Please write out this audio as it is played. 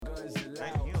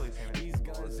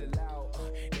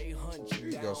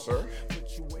go, sir.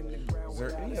 Is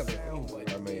there any other things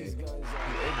that I may be able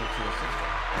to assist?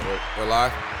 We're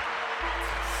live.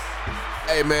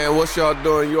 Hey, man, what y'all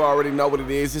doing? You already know what it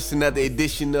is. It's another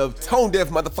edition of Tone Deaf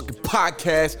Motherfucking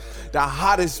Podcast, the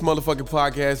hottest motherfucking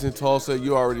podcast in Tulsa.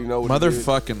 You already know what it is.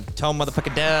 Motherfucking. Tone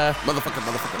motherfucking deaf. Motherfucking.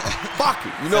 Fuck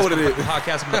it. You know what it is.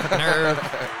 Podcast motherfucking nerve.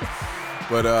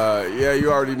 But, yeah,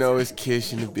 you already know it's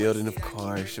Kish in the building, of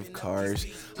course.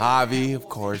 Javi, of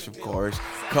course.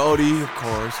 Cody, of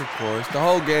course. The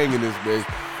whole gang in this bitch.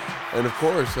 And, of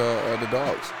course, the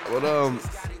dogs. But,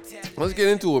 let's get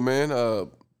into it, man.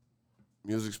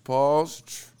 Music's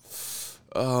paused.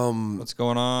 What's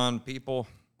going on, people?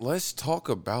 Let's talk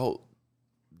about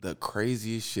the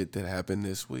craziest shit that happened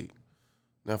this week.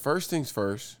 Now, first things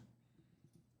first.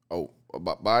 Oh,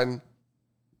 about Biden.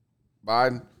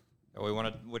 Oh, we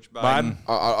want to which Biden?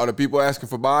 Are the people asking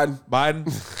for Biden?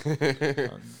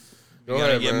 You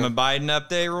gotta give him a Biden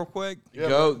update real quick.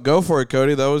 Yeah, go for it,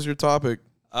 Cody. That was your topic.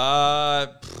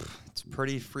 It's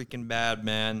pretty freaking bad,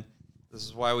 man. This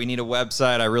is why we need a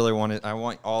website. I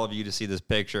want all of you to see this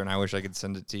picture, and I wish I could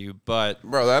send it to you. But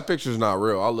Bro, that picture's not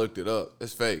real. I looked it up.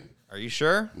 It's fake. are you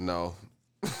sure? No.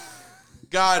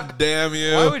 God damn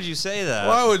you. Why would you say that?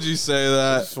 Why would you say I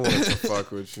that? just wanted to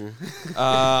fuck with you.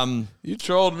 You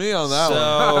trolled me on that one.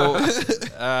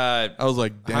 I was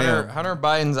like, damn. Hunter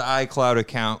Biden's iCloud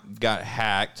account got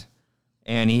hacked,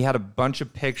 and he had a bunch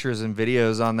of pictures and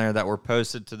videos on there that were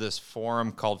posted to this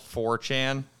forum called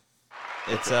 4chan.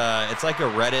 It's like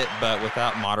a Reddit, but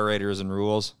without moderators and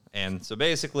rules. And so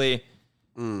basically,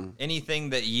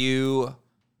 anything that you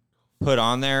put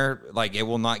on there, like, it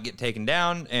will not get taken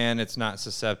down, and it's not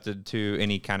susceptible to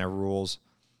any kind of rules.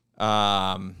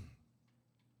 But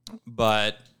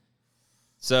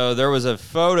so there was a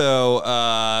photo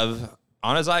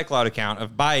on his iCloud account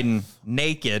of Biden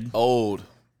naked. Old.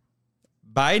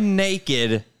 Biden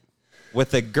naked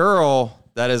with a girl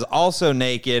that is also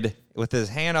naked with his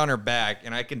hand on her back,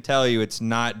 and I can tell you it's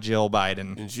not Jill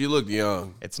Biden. And she looked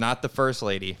young. It's not the first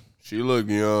lady. She looked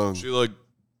young. She looked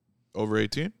over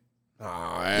 18?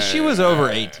 Oh, hey, She was over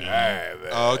 18. Hey,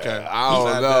 man. Oh, okay. I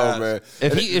don't know, man.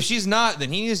 If she's not,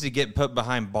 then he needs to get put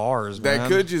behind bars, man. That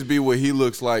could just be what he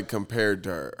looks like compared to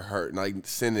her. Like,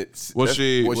 send it. Was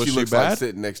she looks bad? like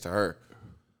sitting next to her.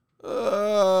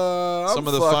 Some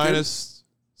of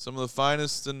the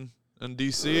finest in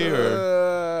DC,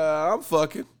 or I'm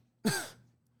fucking.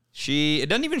 It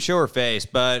doesn't even show her face,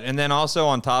 and then also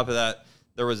on top of that,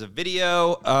 there was a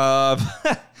video of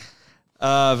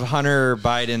of Hunter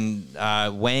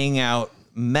Biden weighing out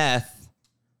meth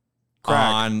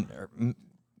on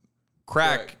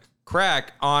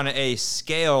crack on a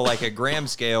scale, like a gram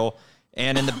scale,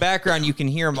 and in the background you can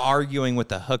hear him arguing with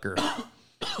the hooker.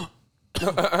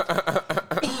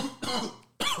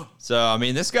 So I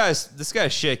mean, this guy's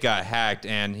shit got hacked,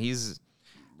 and he's.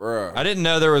 Bruh. I didn't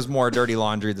know there was more dirty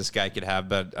laundry this guy could have,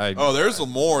 but there's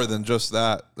more than just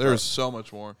that. There's so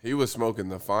much more. He was smoking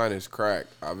the finest crack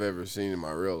I've ever seen in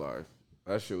my real life.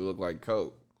 That shit would look like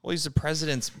coke. well, he's the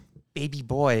president's baby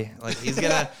boy. Like, he's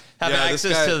gonna have this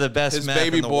access guy, to the best his meth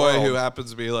baby in the boy world. who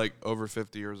happens to be like over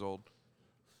 50 years old.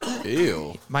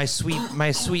 Ew. My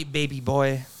sweet baby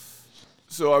boy.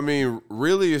 So, I mean,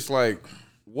 really, it's like,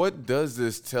 what does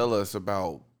this tell us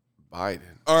about Biden?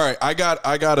 All right, I got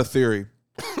a theory.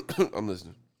 I'm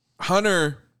listening.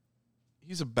 Hunter,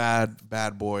 he's a bad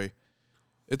boy.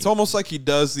 It's almost like he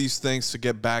does these things to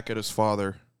get back at his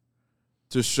father,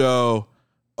 to show,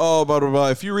 blah, blah, blah.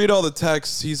 If you read all the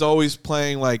texts, he's always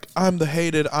playing like, I'm the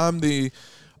hated, I'm the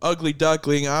ugly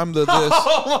duckling, I'm the this.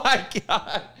 Oh, my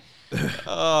God.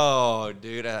 Oh,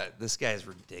 dude, this guy's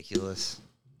ridiculous.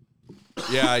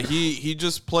 Yeah, he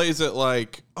just plays it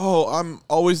like, I'm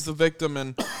always the victim,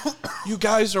 and you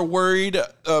guys are worried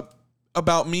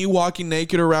about me walking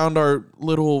naked around our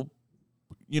little,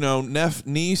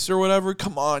 niece or whatever.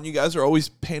 Come on, you guys are always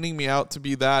painting me out to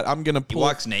be that. I'm gonna. He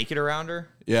walks naked around her.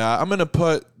 Yeah, I'm gonna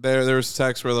put there's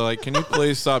texts where they're like, "Can you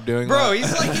please stop doing that?" Bro,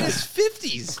 he's like in his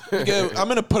 50s. I'm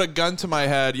gonna put a gun to my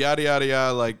head. Yada yada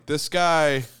yada. Like, this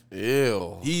guy.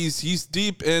 Ew. He's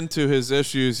deep into his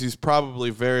issues. He's probably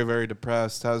very, very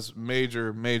depressed, has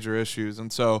major, major issues.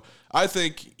 And so I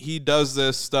think he does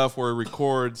this stuff where he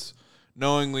records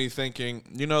knowingly thinking,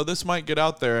 this might get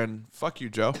out there, and fuck you,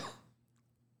 Joe.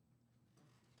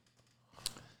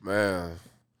 Man.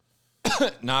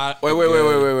 Not Wait.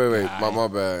 My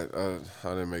bad. I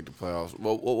didn't make the playoffs.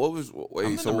 What was?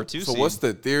 Wait. So what's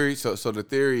the theory? So the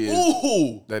theory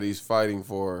is that he's fighting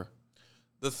for.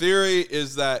 The theory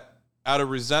is that out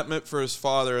of resentment for his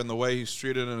father and the way he's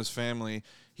treated in his family,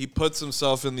 he puts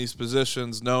himself in these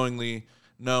positions knowingly,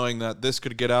 knowing that this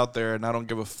could get out there and I don't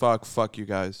give a fuck. Fuck you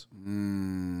guys.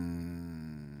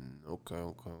 Okay.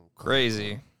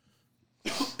 Crazy.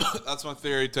 That's my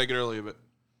theory. Take it or leave it.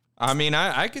 I mean,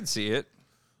 I could see it.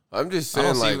 I'm just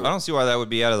I saying, don't see why that would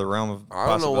be out of the realm of I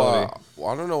don't know possibility.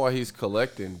 why. I don't know why he's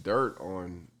collecting dirt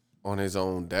on his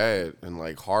own dad and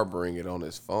like harboring it on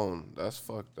his phone. That's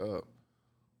fucked up.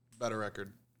 Better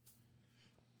record.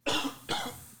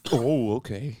 Oh,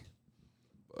 okay.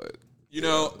 But You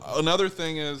know, another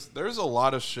thing is there's a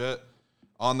lot of shit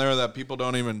on there that people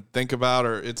don't even think about,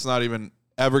 or it's not even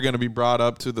ever going to be brought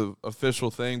up to the official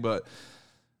thing. But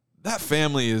that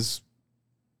family it's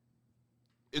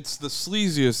the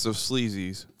sleaziest of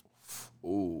sleazies.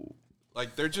 ooh,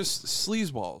 Like, they're just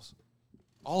sleazeballs.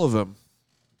 All of them.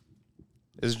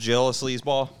 Is Jill a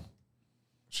sleazeball?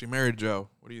 She married Joe.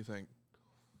 What do you think?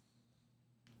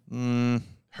 Mm,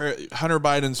 Hunter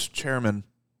Biden's chairman.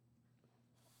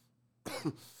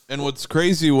 And what's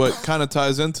crazy, what kind of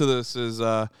ties into this is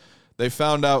they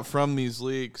found out from these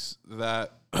leaks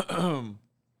that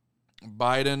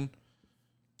Biden,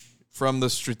 from the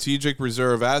strategic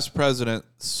reserve as president,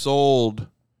 sold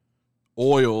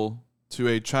oil to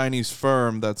a Chinese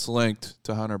firm that's linked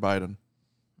to Hunter Biden.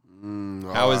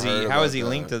 how is he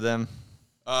linked to them?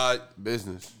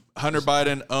 business? Hunter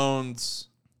Biden owns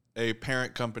a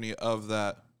parent company of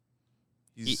that.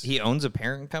 He owns a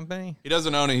parent company? He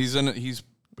doesn't own it. He's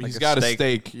Like a got a stake.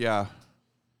 stake. Yeah.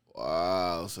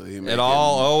 Wow, so he It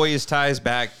all always ties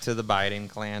back to the Biden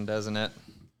clan, doesn't it?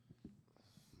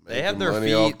 They have their money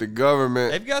feet. off the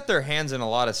government. They've got their hands in a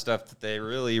lot of stuff that they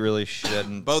really, really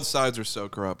shouldn't. Both sides are so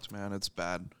corrupt, man. It's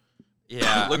bad.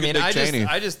 Yeah, Look I at mean, Dick I Cheney.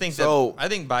 just think So- that I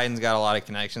think Biden's got a lot of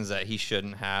connections that he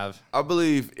shouldn't have. I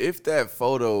believe if that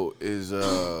photo is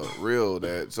real,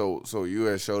 that so you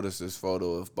had showed us this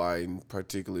photo of Biden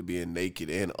particularly being naked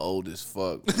and old as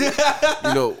fuck.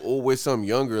 You know, or with some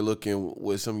younger looking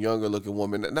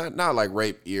woman, not like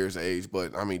rape years age,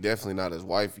 but I mean definitely not his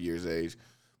wife years age.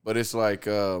 But it's like,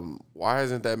 why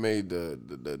hasn't that made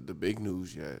the big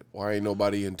news yet? Why ain't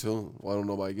nobody in tune? Why don't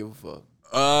nobody give a fuck?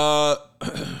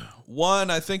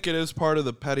 One, I think it is part of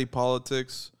the petty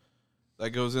politics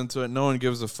that goes into it. No one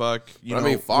gives a fuck. I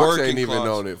mean, Fox working ain't even class.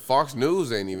 on it. Fox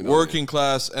News ain't even on Working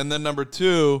class. And then number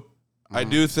two, I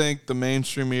do think the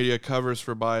mainstream media covers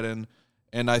for Biden.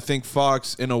 And I think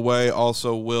Fox, in a way,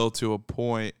 also will to a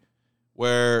point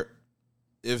where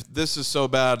if this is so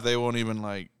bad, they won't even,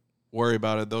 like, worry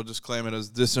about it. They'll just claim it as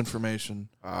disinformation.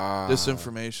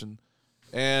 Disinformation.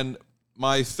 And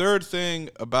my third thing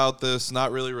about this,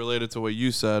 not really related to what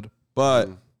you said, but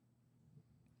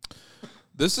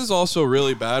this is also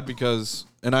really bad because,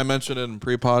 and I mentioned it in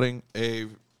pre-potting, a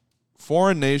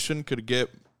foreign nation could get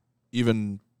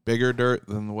even bigger dirt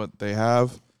than what they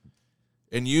have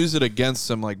and use it against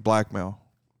them like blackmail.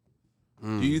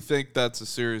 Do you think that's a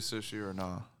serious issue or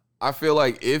not? I feel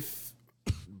like if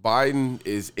Biden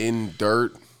is in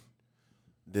dirt,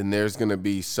 then there's going to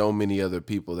be so many other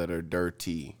people that are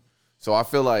dirty. So I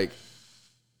feel like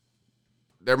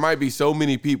there might be so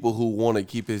many people who want to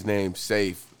keep his name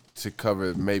safe to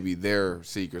cover maybe their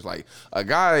secrets. Like a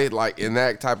guy like in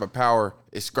that type of power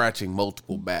is scratching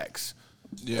multiple backs.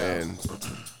 Yeah. And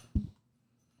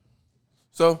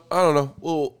so I don't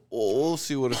know. We'll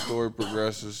see where the story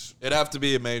progresses. It'd have to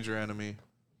be a major enemy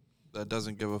that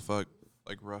doesn't give a fuck,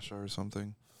 like Russia or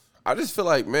something. I just feel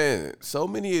like, man, so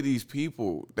many of these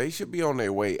people, they should be on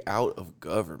their way out of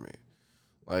government.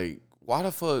 Like, why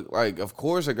the fuck? Like, of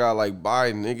course, a guy like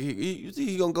Biden, nigga, you think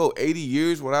he gonna go 80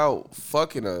 years without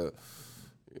fucking some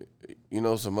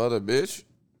other bitch?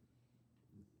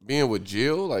 Being with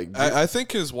Jill? Like, I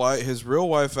think his real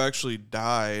wife actually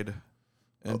died,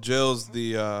 and Jill's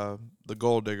the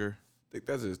gold digger. I think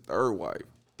that's his third wife.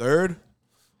 Third?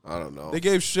 I don't know. They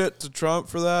gave shit to Trump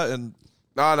for that, and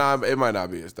No, it might not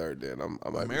be his third then. I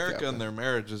might America be and their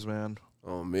marriages, man.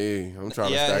 Oh, me. I'm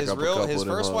trying to stack up a couple his of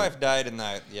them. first wife died in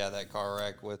that car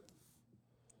wreck with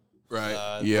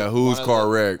Right. Yeah, one whose of car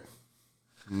the- wrecked?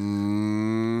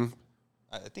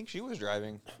 I think she was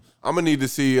driving. I'm going to need to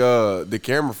see the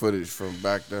camera footage from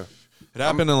back there. It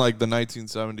happened in like the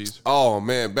 1970s. Oh,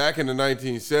 man. Back in the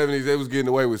 1970s, they was getting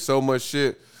away with so much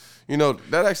shit. You know,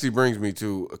 that actually brings me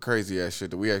to a crazy-ass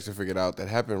shit that we actually figured out that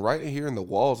happened right here in the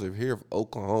walls of here of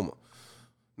Oklahoma.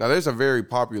 Now, there's a very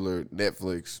popular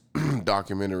Netflix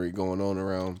documentary going on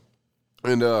around.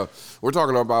 And we're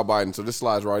talking about Biden, so this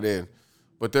slides right in.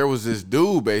 But there was this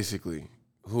dude, basically,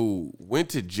 who went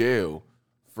to jail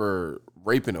for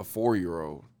raping a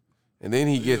 4-year-old. And then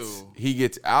he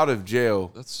gets out of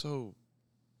jail. That's so...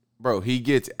 Bro, he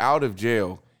gets out of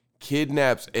jail,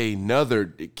 kidnaps a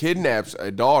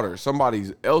daughter,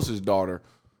 somebody else's daughter,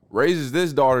 raises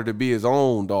this daughter to be his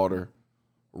own daughter,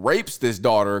 rapes this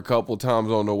daughter a couple times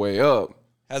on the way up,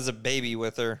 Has a baby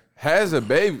with her. has a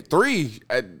baby, three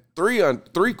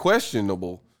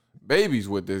questionable babies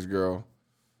with this girl,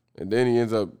 and then he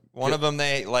ends up One of them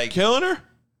they like. Killing her?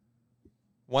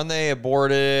 One they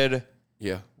aborted.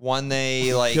 yeah, One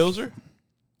they like. Kills her?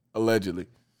 allegedly.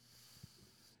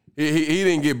 He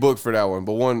didn't get booked for that one,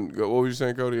 but one. What were you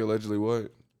saying, Cody? Allegedly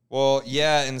what? Well,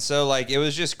 yeah, and so like it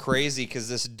was just crazy because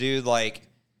this dude like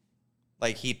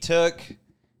he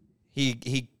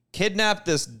kidnapped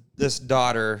this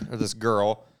daughter or this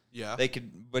girl. Yeah.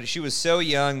 But she was so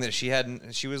young that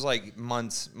she was like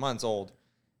months old,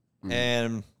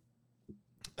 and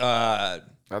I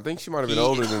think she might have been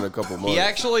older than a couple months. he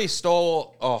actually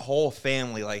stole a whole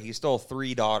family. Like he stole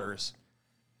 3 daughters.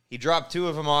 He dropped 2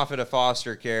 of them off at a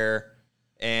foster care,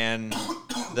 and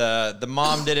the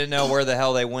mom didn't know where the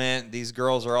hell they went. These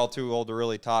girls are all too old to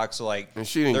really talk, so like And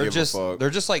she didn't give a fuck. They're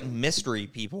just like mystery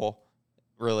people,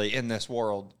 really, in this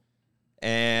world.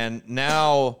 And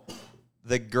now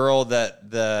the girl that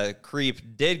the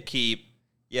creep did keep,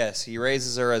 yes, he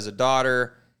raises her as a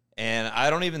daughter, and I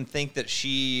don't even think that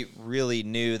she really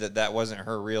knew that that wasn't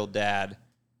her real dad,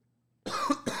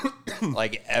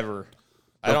 like ever.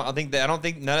 I don't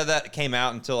think none of that came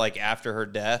out until like after her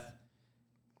death.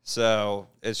 So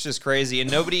it's just crazy,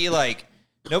 and nobody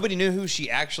knew who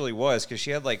she actually was because she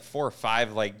had like 4 or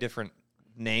 5 like different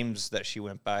names that she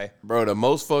went by. Bro, the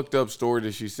most fucked up story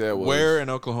that she said was Where in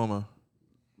Oklahoma?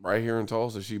 right here in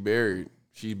Tulsa. She's buried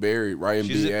right in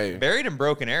She's BA. buried in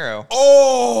Broken Arrow.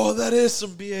 Oh, that is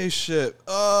some BA shit.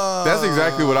 That's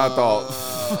exactly what I thought.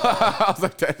 I was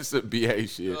like, that's some BA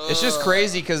shit. It's just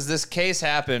crazy because this case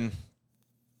happened,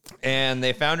 and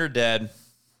they found her dead,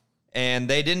 and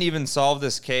they didn't even solve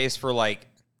this case for like,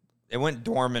 it went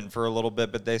dormant for a little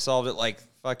bit, but they solved it like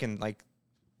fucking like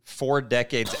 4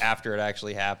 decades after it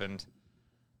actually happened.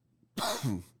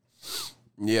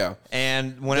 Yeah.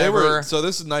 And They whenever, so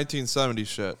this is 1970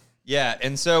 shit. yeah,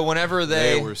 and so whenever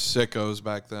They were sickos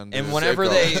back then. and dude. whenever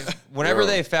Yo.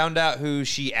 they found out who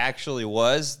she actually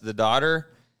was, the daughter,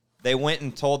 they went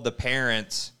and told the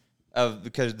parents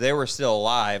because they were still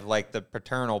alive, like the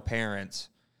paternal parents,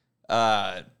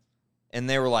 and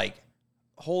they were like,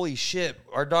 "Holy shit,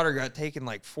 our daughter got taken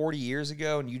like 40 years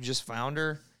ago, and you just found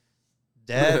her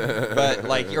dead." But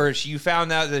like, or you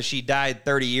found out that she died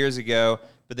 30 years ago,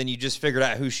 but then you just figured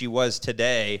out who she was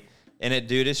today. And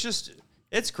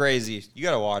it's crazy. You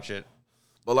got to watch it.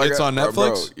 But like It's on bro,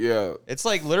 Netflix? yeah. It's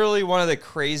like literally one of the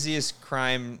craziest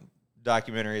crime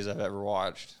documentaries I've ever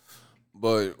watched.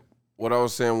 But what I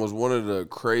was saying was one of the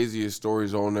craziest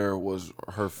stories on there was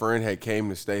her friend had came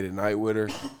to stay the night with her,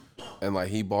 and like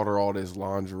he bought her all this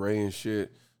lingerie and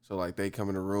shit. So like they come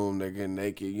in the room, they're getting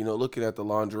naked, looking at the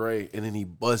lingerie, and then he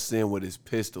busts in with his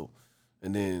pistol.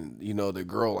 And then, the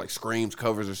girl like screams,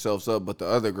 covers herself up, but the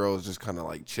other girl is just kind of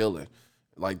like chilling.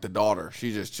 Like the daughter,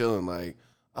 she's just chilling like,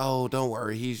 oh, don't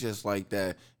worry, he's just like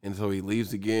that. And so he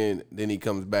leaves again, then he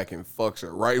comes back and fucks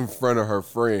her right in front of her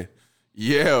friend.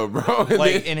 Yeah, bro.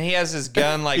 And he has his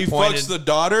gun like he pointed. fucks the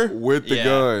daughter, With the Yeah.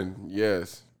 gun,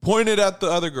 yes. pointed at the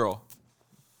other girl.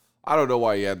 I don't know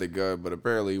why he had the gun, but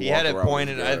apparently he walked had it around with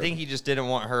pointed. the I gun. think he just didn't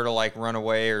want her to like run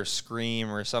away or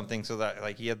scream or something, so that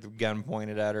like he had the gun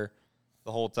pointed at her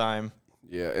the whole time.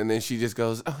 Yeah, and then she just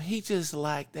goes, "Oh, he just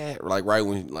like that." Like right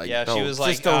when, like, Yeah, she was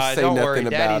like, just don't say "Don't nothing worry,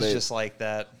 about Daddy's it." just like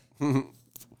that."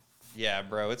 Yeah,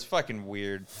 bro, it's fucking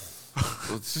weird.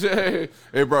 Hey,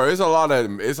 bro, it's a lot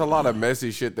of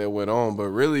messy shit that went on, but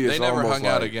really, it's They never almost hung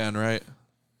out like- again, right?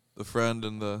 The friend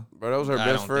and the Bro, that was her I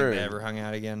best don't friend. think they ever hung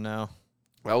out again. No.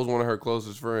 That was one of her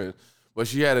closest friends. But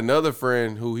she had another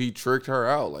friend who he tricked her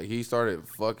out. Like he started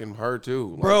fucking her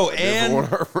too, like, Bro, a different one of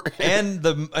her friends.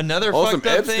 and another on some fucked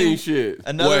up Epstein thing. shit.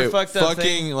 Another wait, fucked up fucking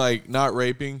thing. like not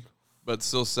raping, but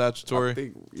still I statutory.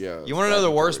 think, yeah. You want to know the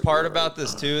worst part Yeah. about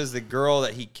this too is the girl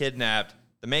that he kidnapped.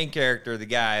 The main character, the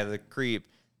guy, the creep,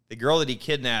 the girl that he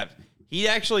kidnapped. He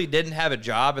actually didn't have a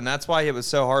job, and that's why it was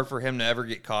so hard for him to ever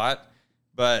get caught.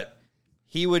 But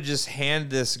he would just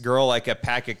hand this girl like a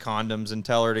pack of condoms and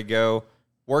tell her to go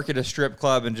work at a strip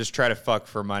club and just try to fuck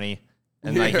for money.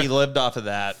 And like he lived off of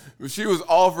that. She was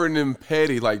offering them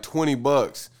petty like $20,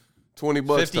 $20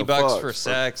 $50 to fuck, for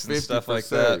sex and 50 stuff for like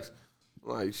sex.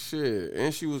 Like shit,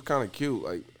 and she was kind of cute.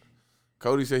 Like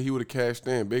Cody said, he would have cashed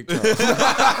in big time.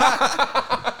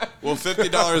 Well,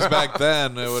 $50 back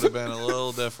then, it would have been a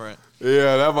little different.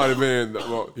 Yeah, that might have been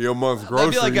your month's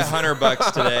That'd groceries. be like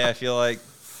 $100 today, I feel like.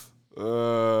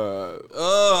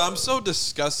 Oh, I'm so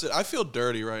disgusted. I feel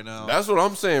dirty right now. That's what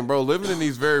I'm saying, bro. Living in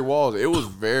these very walls, it was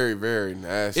very, very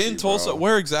nasty. In Tulsa, bro.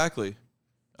 where exactly?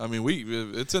 I mean,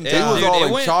 it's in He town. was Dude, all it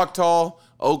in went- Choctaw,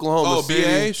 Oklahoma City.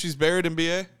 BA? She's buried in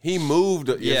BA? He moved.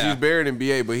 Yeah, Yeah. she's buried in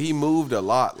BA, but he moved a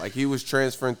lot. Like, he was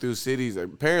transferring through cities.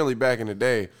 Apparently, back in the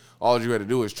day, all you had to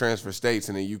do was transfer states,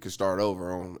 and then you could start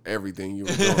over on everything you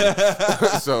were doing.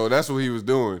 So that's what he was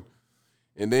doing.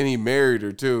 And then he married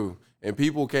her, too. And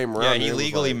people came around. Yeah, and he it was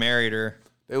legally like, married her.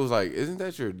 It was like, isn't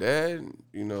that your dad?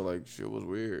 You know, like, shit was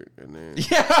weird. And then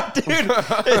Yeah, dude,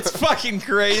 it's fucking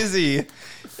crazy. It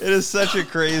is such a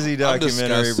crazy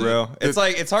documentary, disgusted. bro. It's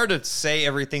like it's hard to say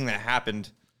everything that happened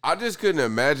I just couldn't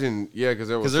imagine. Yeah, because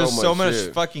because there's so much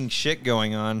shit. fucking shit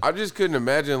going on. I just couldn't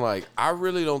imagine. Like, I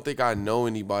really don't think I know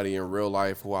anybody in real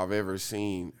life who I've ever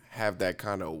seen have that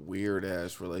kind of weird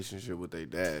ass relationship with their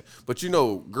dad. But you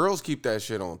know, girls keep that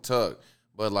shit on tuck.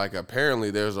 But like, apparently,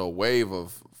 there's a wave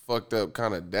of fucked up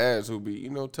kind of dads who be, you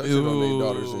know, touching on their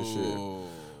daughters and shit.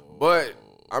 But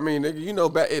I mean, nigga, you know,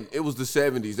 back it was the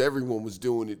 70s. Everyone was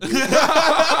doing it. Dude.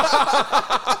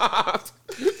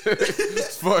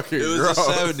 It's fucking It was gross.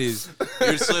 the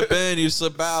 70s. You slip in, you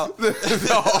slip out.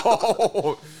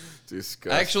 No.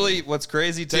 Disgusting. Actually, what's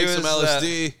crazy too Take is some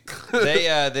LSD.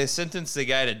 that they sentenced the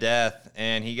guy to death,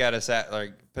 and he got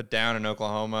put down in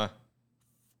Oklahoma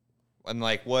in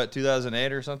like what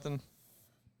 2008 or something.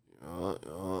 I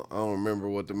don't remember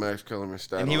what the Max Kellerman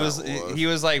stat And was. he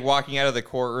was like walking out of the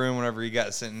courtroom whenever he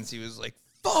got sentenced. He was like,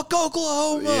 "Fuck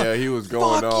Oklahoma." Yeah, he was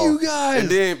going Fuck off. you guys.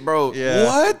 And then, bro, Yeah.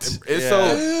 What? it's Yeah.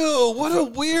 so, Ew, what a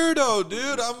weirdo,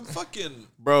 dude. I'm fucking...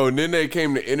 bro. And then they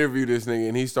came to interview this nigga,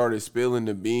 and he started spilling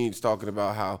the beans, talking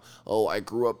about how, oh, I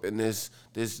grew up in this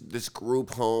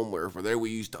group home where for there we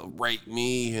used to rape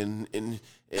me and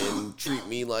treat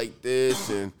me like this,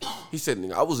 and he said,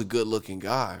 nigga, I was a good looking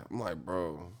guy. I'm like,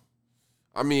 bro.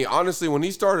 I mean, honestly, when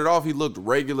he started off, he looked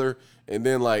regular, and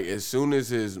then like as soon as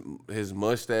his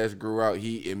mustache grew out,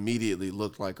 he immediately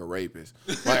looked like a rapist.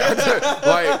 Like,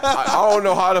 I don't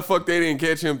know how the fuck they didn't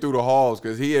catch him through the halls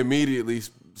because he immediately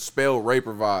spelled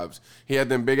raper vibes. He had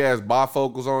them big ass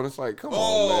bifocals on. It's like, come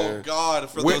on, man. Oh, God.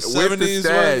 For With, those with the 70s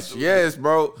stash, ones? yes,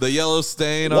 bro. The yellow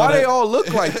stain Why on they it. all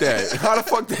look like that? How the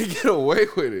fuck they get away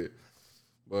with it?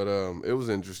 But it was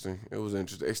interesting. It was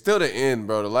interesting. It's still the end,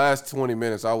 bro. The last 20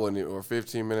 minutes or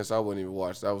 15 minutes I wouldn't even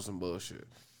watch. That was some bullshit.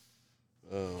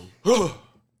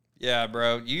 Yeah,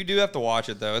 bro. You do have to watch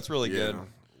it though. It's really Yeah.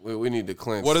 good. We need to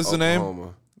cleanse. What is the name?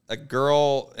 Oklahoma. A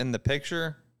girl in the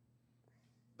picture,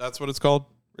 That's what it's called?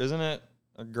 isn't it?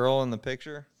 A girl in the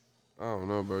picture. I don't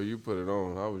know, bro. You put it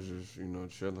on. I was just,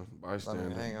 chilling.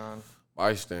 Bystander. Hang on.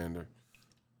 Bystander.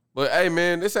 But hey,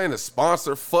 man, this ain't a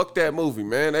sponsor. Fuck that movie,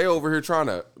 man. They over here trying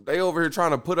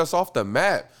to put us off the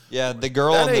map. Yeah, the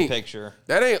girl That in the ain't- picture.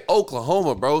 That ain't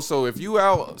Oklahoma, bro. So if you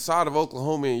outside of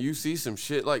Oklahoma and you see some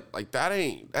shit like that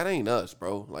ain't us,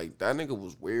 bro. Like, that nigga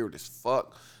was weird as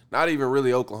fuck. Not even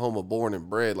really Oklahoma born and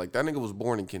bred. Like, that nigga was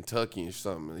born in Kentucky or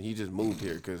something. And he just moved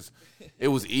here because it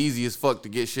was easy as fuck to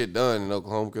get shit done in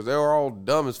Oklahoma because they were all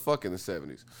dumb as fuck in the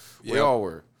 70s. We Yep. all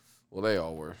were. Well, they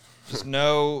all were. Just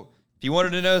know if you wanted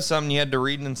to know something, you had to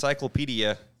read an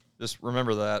encyclopedia. Just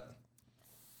remember that.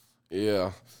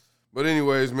 Yeah. But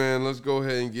anyways, man, let's go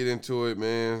ahead and get into it,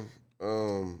 man.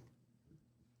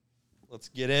 Let's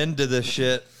get into this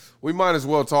shit. We might as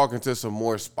well talk into some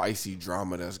more spicy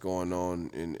drama that's going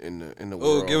on in the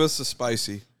world. Oh, give us a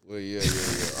spicy. Well, yeah.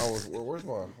 Where's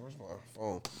my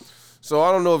phone? So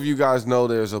I don't know if you guys know,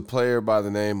 there's a player by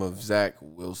the name of Zach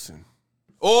Wilson.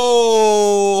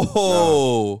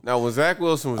 Oh! Now, when Zach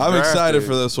Wilson was I'm drafted, excited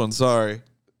for this one. Sorry.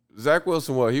 Zach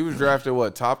Wilson, he was drafted,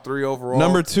 top 3 overall?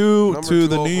 Number two Number to 2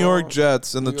 the New overall? York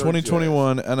Jets in the New York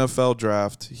 2021 NFL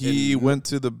Draft. He went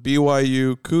to the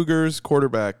BYU Cougars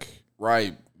quarterback.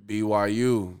 Right,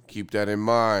 BYU. Keep that in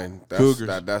mind.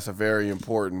 Cougars. That's a very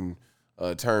important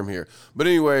term here. But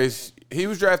anyways, he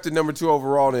was drafted number 2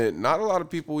 overall, and not a lot of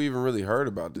people even really heard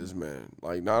about this man.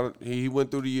 Like, he went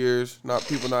through the years,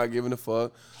 people not giving a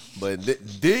fuck. But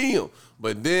damn.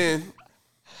 But then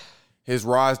his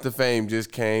rise to fame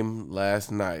just came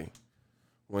last night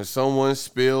when someone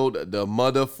spilled the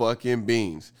motherfucking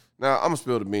beans. Now, I'm going to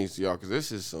spill the beans to y'all because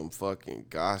this is some fucking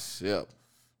gossip.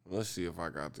 Let's see if I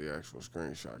got the actual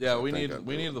screenshot. Yeah, I we think need I do.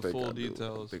 we need I the think full I do.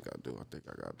 details. I think I do. I think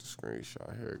I got the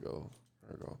screenshot. Here it go.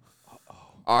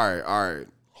 All right.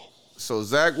 So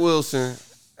Zach Wilson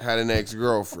had an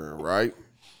ex-girlfriend, right?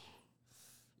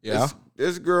 Yeah.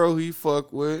 This girl he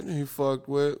fucked with,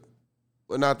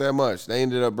 but not that much. They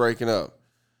ended up breaking up.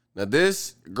 Now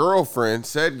this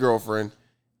said girlfriend,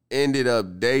 ended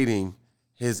up dating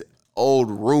his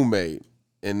old roommate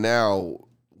and now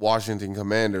Washington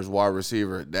Commanders wide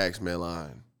receiver Dax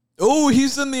Medline. Oh,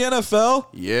 he's in the NFL?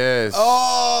 Yes.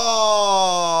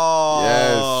 Oh.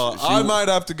 Yes. I might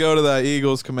have to go to that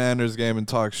Eagles Commanders game and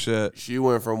talk shit. She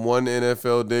went from one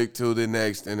NFL dick to the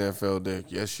next NFL dick.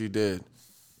 Yes, she did.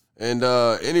 And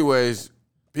anyways,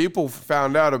 people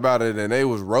found out about it and they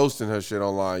was roasting her shit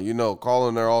online. You know,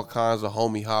 calling her all kinds of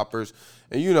homie hoppers.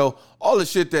 And, you know, all the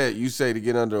shit that you say to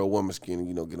get under a woman's skin and,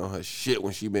 you know, get on her shit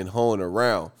when she been hoeing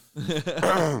around.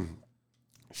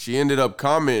 She ended up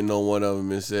commenting on one of them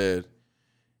and said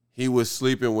he was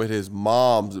sleeping with his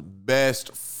mom's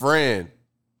best friend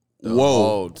the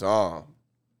whole time.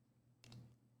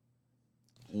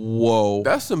 Whoa.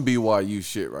 That's some BYU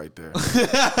shit right there.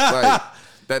 Like,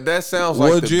 that sounds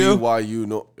like Would the you? BYU.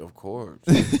 No, of course.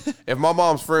 If my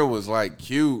mom's friend was, like,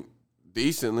 cute,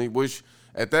 decently, which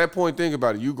at that point, think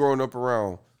about it. You growing up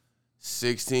around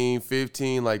 16,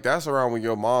 15, like, that's around when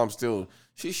your mom still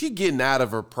 – She getting out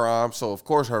of her prime, so of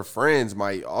course her friends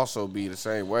might also be the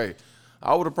same way.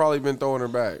 I would have probably been throwing her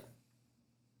back.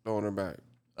 We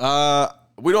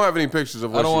don't have any pictures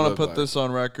of what I don't want to put this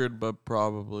on record, but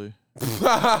probably.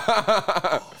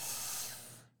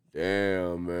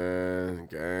 Damn, man.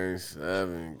 Gang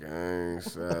 7.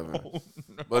 Oh,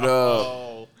 But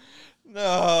no.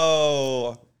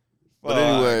 But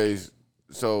anyways,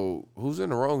 so who's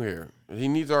in the wrong here? He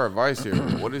needs our advice here.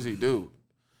 What does he do?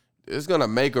 It's gonna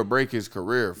make or break his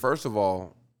career. First of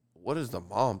all, what does the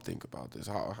mom think about this?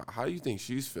 How do you think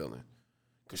she's feeling?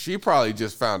 Because she probably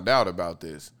just found out about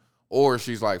this. Or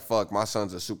she's like, fuck, my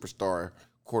son's a superstar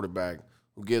quarterback.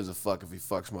 Who gives a fuck if he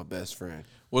fucks my best friend?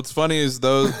 What's funny is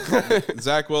those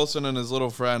Zach Wilson and his little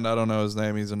friend, I don't know his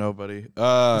name, he's a nobody.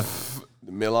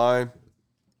 Milline?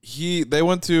 They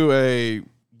went to a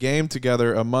game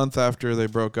together a month after they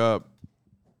broke up.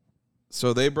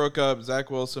 So they broke up. Zach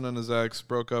Wilson and his ex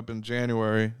broke up in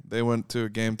January. They went to a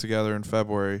game together in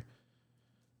February.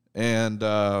 And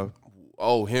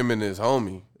him and his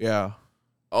homie. Yeah.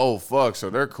 Oh, fuck. So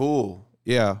they're cool.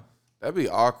 Yeah. That'd be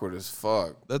awkward as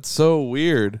fuck. That's so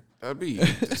weird. That'd be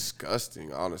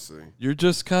disgusting, honestly. You're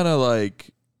just kind of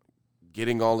like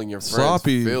getting all in your friend's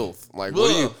sloppy filth. Like,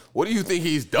 what do you think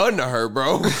he's done to her,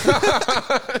 bro?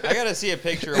 I gotta see a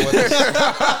picture of what this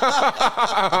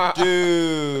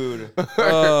dude.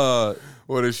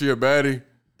 What, is she a baddie?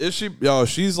 Is she? Yo,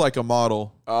 she's like a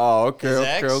model. Oh, okay, His okay,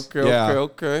 ex? okay, Yeah.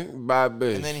 okay. Bye,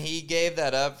 bitch. And then he gave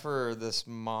that up for this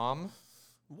mom.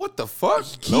 What the fuck?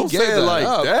 He Don't gave say it that like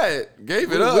up. that.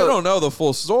 Gave it We up. don't know the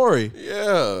full story.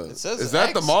 Yeah. It says is that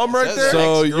ex. the mom It right says there?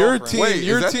 So your ex-girlfriend. team, Wait,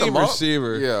 your is that the team mom?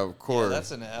 receiver. Yeah, of Yeah, course.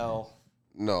 that's an L.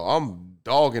 No, I'm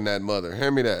dogging that mother.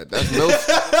 Hand me that. That's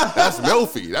Milfy. That's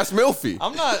Milfy. That's Milfy.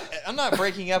 I'm not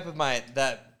breaking up with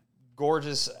that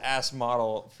gorgeous ass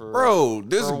model for Bro,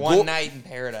 this for one night in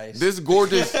paradise. This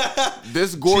gorgeous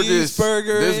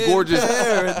Cheeseburger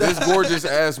this gorgeous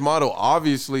ass model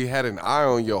obviously had an eye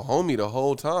on your homie the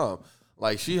whole time.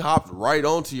 Like, she hopped right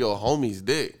onto your homie's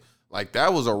dick. Like,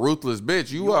 that was a ruthless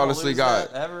bitch. You wanna honestly lose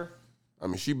got. that ever. I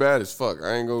mean, she bad as fuck.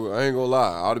 I ain't gonna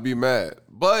lie. I ought to be mad.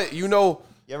 But you know,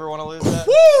 You ever want to lose that?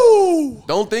 Woo!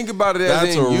 don't think about it as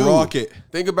That's in a you. rocket.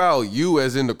 Think about you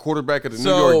as in the quarterback of the New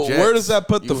So York Jets. where does that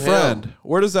put the You friend? him.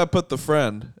 Where does that put the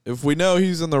friend? If we know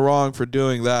he's in the wrong for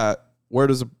doing that, where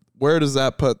does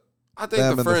that put? I think them the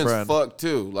and the friend's friend? fucked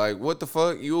too. Like, what the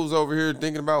fuck? You was over here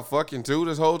thinking about fucking too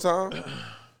this whole time?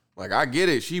 Like, I get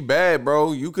it. She bad,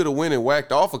 bro. You could have went and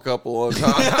whacked off a couple of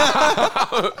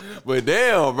times. But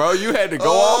damn, bro, you had to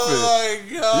go off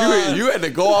and God! you had to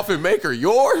go off and make her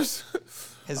yours.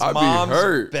 His I'd be mom's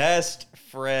hurt. best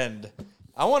friend.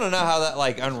 I want to know how that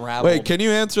like unraveled. Wait, can you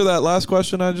answer that last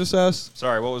question I just asked?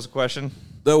 Sorry, what was the question?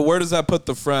 Where does that put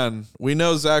the friend? We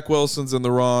know Zach Wilson's in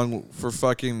the wrong for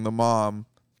fucking the mom.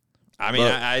 I mean,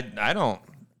 But- I don't.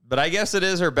 But I guess it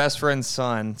is her best friend's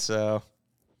son. So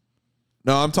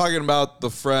No, I'm talking about the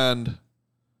friend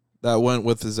that went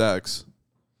with his ex.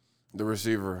 The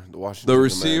receiver, the Washington The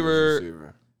Commanders receiver.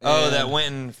 receiver. that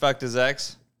went and fucked his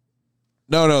ex.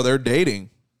 No, they're dating.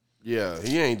 Yeah,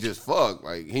 he ain't just fuck.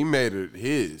 Like, he made it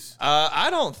his. I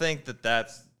don't think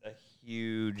that's a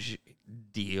huge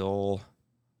deal.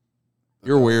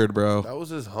 You're weird, bro. That was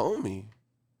his homie.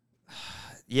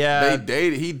 Yeah,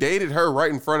 He dated her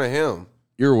right in front of him.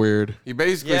 You're weird. He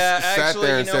basically yeah. sat Actually,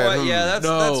 there you and know said, what? Yeah, that's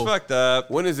No. fucked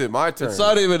up. when is it my turn? It's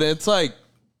not even. It's like,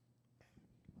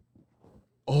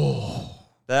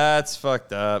 That's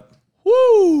fucked up.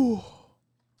 woo.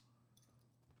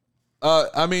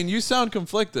 I mean, you sound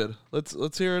conflicted.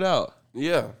 Let's hear it out.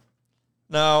 Yeah.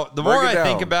 No, the Break more it I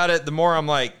think down. about it, the more I'm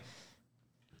like,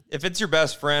 if it's your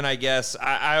best friend, I guess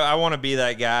I want to be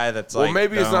that guy that's Well, like,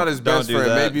 maybe it's not his don't best do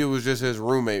friend. that. Maybe it was just his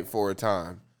roommate for a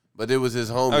time. But it was his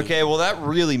homie. Okay, well that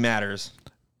really matters.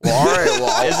 Well, all right.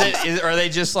 Well, Are they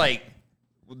just like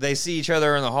they see each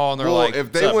other in the hall and they're Well, like,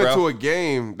 if they "What's up, went bro?" to a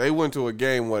game, they went to a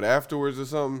game, what, afterwards or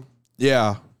something?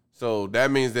 Yeah. So that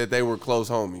means that they were close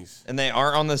homies. And they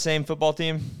aren't on the same football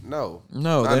team? No.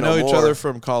 No, Not they know no each more. other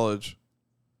from college.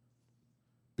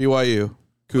 BYU.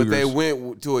 Cougars. But they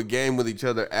went to a game with each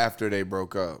other after they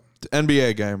broke up.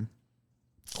 NBA game.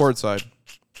 Courtside.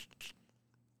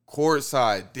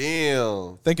 Courtside,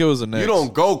 damn. I think it was a Knicks. You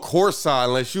don't go courtside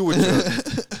unless you with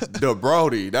the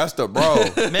Brody. That's the bro.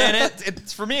 Man,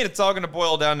 it's for me, it's all going to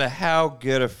boil down to how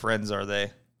good of friends are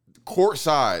they?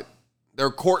 Courtside. They're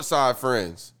courtside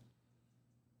friends.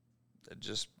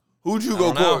 Just Who'd you I go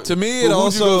don't know. court? To me, it Who'd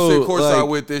also, you go sit courtside like-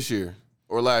 with this year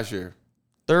or last year?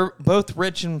 they're both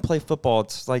rich and play football.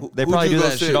 It's like they Who'd probably you do go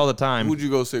that sit- shit all the time. Who'd you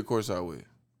go sit courtside with?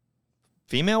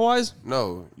 Female wise?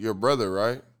 No, your brother,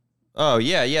 right? Oh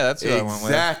yeah, that's who I went with.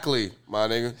 Exactly, my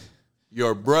nigga.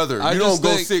 Your brother. I You just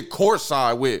don't go think- sit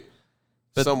courtside with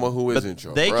But- someone who But isn't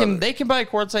your they brother. they can buy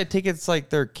courtside tickets like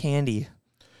they're candy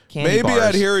Maybe bars.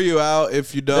 I'd hear you out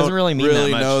if you don't Doesn't really mean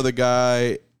that much. know the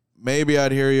guy. Maybe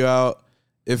I'd hear you out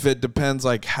if it depends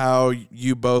like how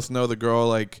you both know the girl.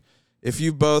 Like if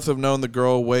you both have known the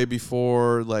girl way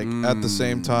before, like at the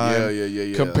same time.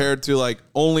 Yeah. Compared to like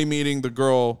only meeting the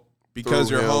girl because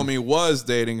Through your him. homie was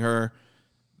dating her.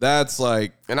 That's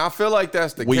like And I feel like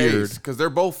that's the Weird. case because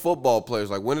they're both football players.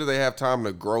 Like, when do they have time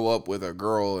to grow up with a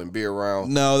girl and be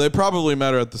around? no, they probably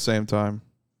met her at the same time.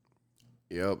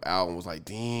 Yep. Alvin was like,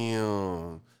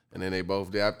 damn. And then they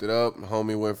both dapped it up.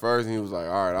 Homie went first, and he was like,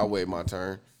 all right, I'll wait my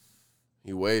turn.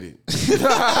 He waited.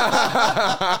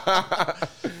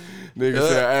 Nigga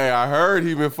said, hey, I heard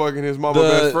he been fucking his mama The-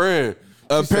 best friend.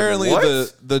 She said, Apparently,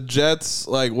 "What?" the Jets,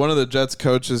 like one of the Jets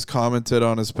coaches commented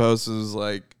on his post, is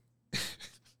like,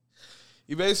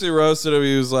 he basically roasted him.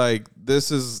 He was like, this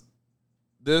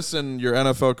and your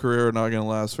NFL career are not going to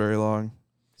last very long.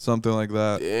 Something like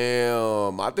that.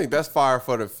 Damn, I think that's fire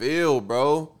for the field,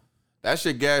 bro. That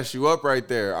should gas you up right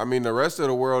there. I mean, the rest of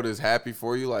the world is happy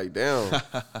for you. Like, damn,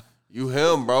 you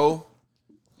him, bro.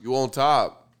 You on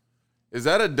top. Is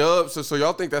that a dub? So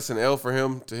y'all think that's an L for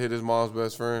him to hit his mom's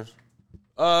best friend?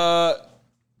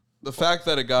 The fact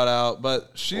that it got out, but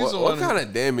she's the What one kind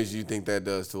of damage do you think that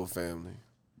does to a family?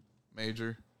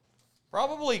 major.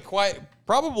 Probably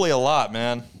a lot,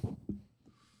 man.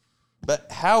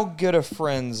 But how good of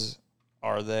friends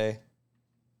are they?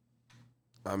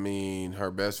 I mean, her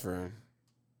best friend.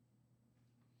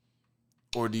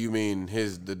 Or do you mean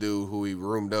the dude who he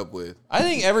roomed up with? I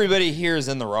think everybody here is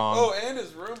in the wrong. and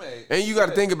his roommate. And you got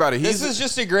to think about it. This is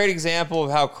just a great example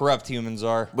of how corrupt humans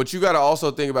are. But you got to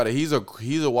also think about it. He's a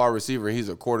wide receiver. He's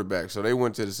a quarterback. So they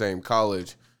went to the same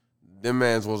college. Them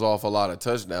mans was off a lot of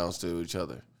touchdowns to each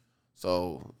other.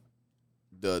 So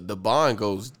the bond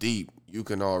goes deep. You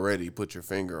can already put your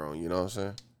finger on. You know what I'm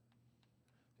saying?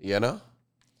 You know?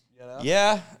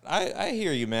 Yeah, I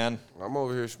hear you, man. I'm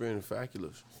over here spinning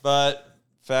faculous. But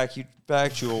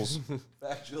factuals.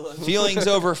 Feelings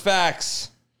over facts.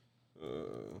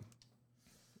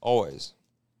 Always.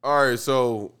 All right,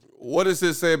 so what does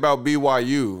this say about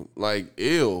BYU? Like,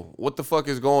 ew, what the fuck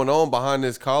is going on behind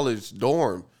this college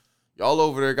dorm? Y'all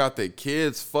over there got the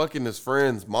kids fucking his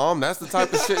friend's mom. That's the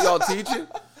type of shit y'all teaching?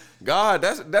 God,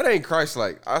 that ain't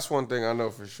Christ-like. That's one thing I know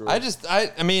for sure.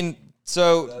 I mean,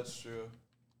 so That's true.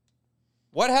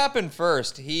 what happened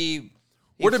first? He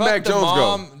Where did fucked Mac the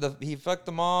Jones mom, he fucked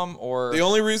the mom, or The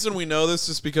only reason we know this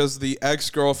is because the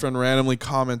ex-girlfriend randomly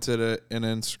commented it in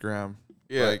Instagram.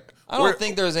 Yeah. Like, I don't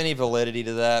think there's any validity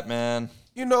to that, man.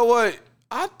 You know what?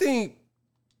 I think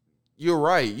you're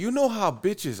right. You know how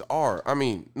bitches are. I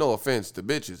mean, no offense to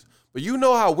bitches, but you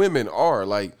know how women are.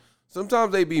 Like,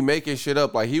 sometimes they be making shit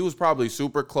up. Like, he was probably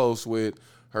super close with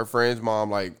her friend's mom.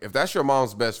 Like, if that's your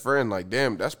mom's best friend, like,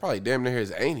 damn, that's probably damn near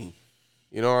his auntie.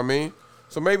 You know what I mean?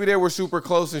 So maybe they were super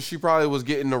close and she probably was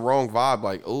getting the wrong vibe.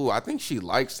 Like, oh, I think she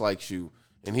likes you.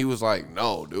 And he was like,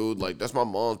 no, dude, like, that's my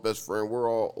mom's best friend. We're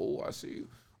all, oh, I see you.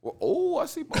 Well, oh, I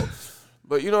see both.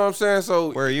 But you know what I'm saying?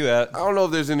 So Where are you at? I don't know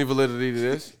if there's any validity to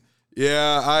this.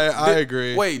 yeah, I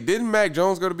agree. Wait, didn't Mac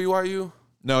Jones go to BYU?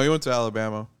 No, he went to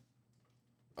Alabama.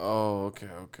 Oh, okay.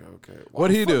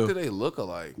 What'd he do? Do they look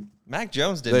alike? Mac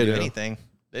Jones didn't They do do. anything,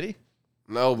 did he?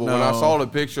 No, but when I No. saw the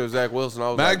picture of Zach Wilson, I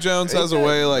was Mac like, Jones ain't has a that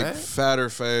way like Mac? fatter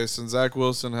face, and Zach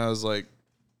Wilson has like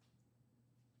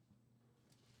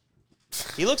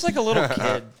He looks like a little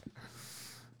kid.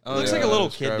 oh, Looks yeah, like a little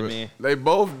describe kid to it. me. They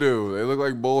both do. They look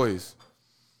like boys.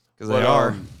 Because But, they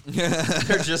are.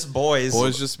 They're just boys.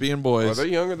 Boys just being Are boys. they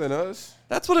younger than us?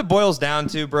 That's what it boils down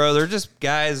to, bro. They're just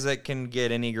guys that can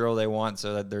get any girl they want,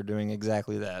 so that they're doing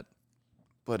exactly that.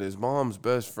 But his mom's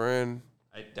best friend.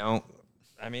 I don't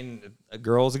I mean, a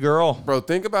girl's a girl. Bro,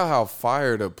 think about how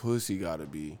fired a pussy got to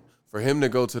be for him to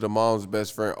go to the mom's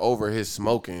best friend over his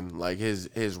smoking, like his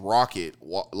rocket,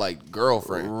 like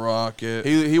girlfriend. Rocket.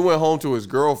 He went home to his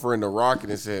girlfriend, the rocket,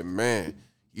 and said, "Man,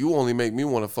 you only make me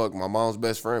want to fuck my mom's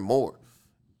best friend more."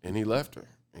 And he left her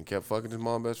and kept fucking his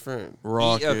mom's best friend.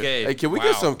 Rocket. Okay. Hey, can we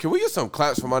get some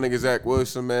claps for my nigga Zach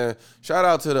Wilson, man? Shout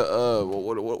out to the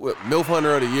what MILF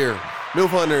Hunter of the Year. MILF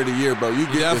Hunter of the Year, bro. You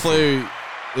He get definitely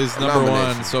is number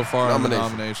nomination. one so far in the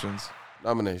Nomination. nominations.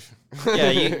 nomination.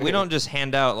 Yeah, we don't just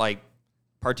hand out like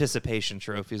participation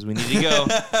trophies. We need to go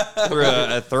through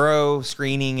a thorough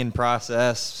screening and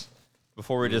process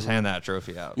before we just hand that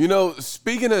trophy out. You know,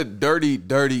 speaking of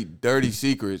dirty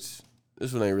secrets,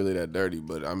 this one ain't really that dirty,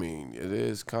 but I mean, it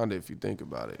is kind of if you think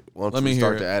about it. Once Let we me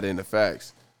start hear to it. add in the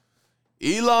facts,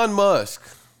 Elon Musk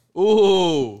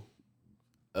Ooh.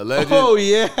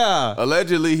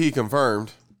 allegedly he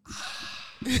confirmed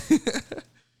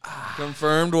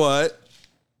Confirmed what?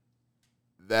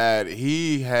 that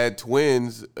he had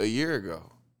twins a year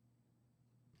ago.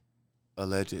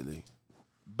 Allegedly.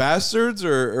 Bastards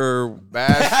or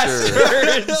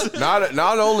Bastards. not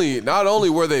only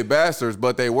were they bastards,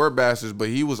 but they were bastards, but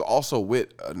he was also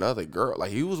with another girl.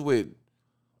 Like he was with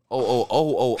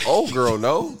girl,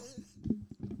 no?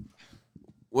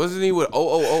 Wasn't he with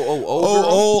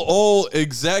girl?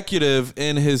 executive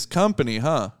in his company,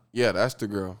 huh? Yeah, that's the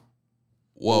girl.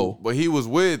 Whoa. But he was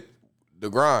with the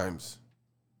Grimes.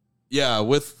 Yeah,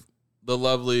 with the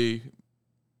lovely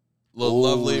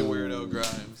weirdo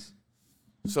Grimes.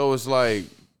 So it's like,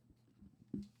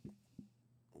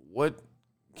 what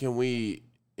can we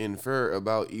infer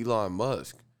about Elon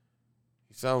Musk?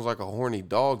 He sounds like a horny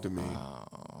dog to me.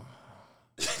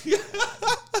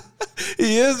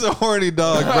 He is a horny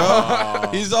dog,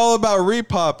 bro. He's all about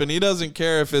repop, and he doesn't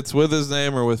care if it's with his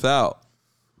name or without.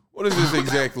 What does this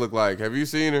exec look like? Have you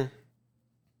seen her?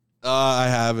 I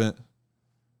haven't.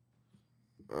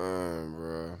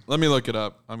 Bro. Let me look it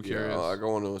up. I'm curious. Yeah, I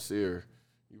go want to see her.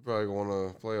 You probably want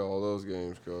to play all those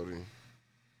games, Cody.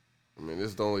 I mean, this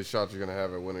is the only shot you're going to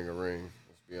have at winning a ring.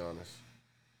 Let's be honest.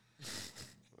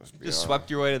 Just swept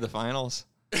your way to the finals.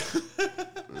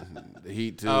 The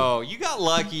Heat, too. Oh, you got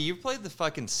lucky. You played the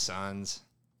fucking Suns.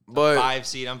 But 5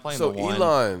 seed. I'm playing the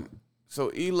 1.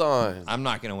 Elon. I'm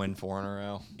not going to win 4 in a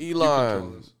row.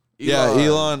 Elon. Yeah,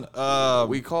 Elon.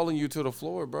 We calling you to the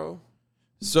floor, bro.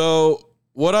 So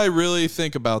what I really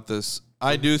think about this,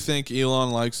 I do think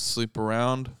Elon likes to sleep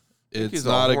around. It's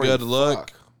not a good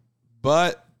look,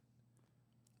 but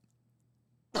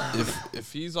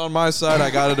if he's on my side,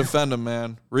 I got to defend him,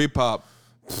 man. Repop.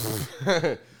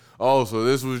 Oh, so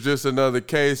this was just another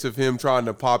case of him trying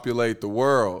to populate the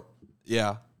world.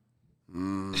 Yeah.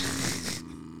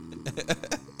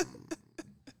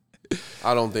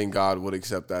 I don't think God would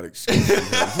accept that excuse from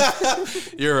him.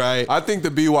 You're right. I think the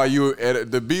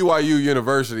BYU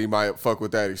University might fuck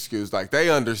with that excuse. Like they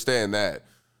understand that,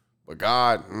 but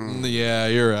God, Yeah,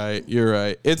 you're right. You're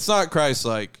right. It's not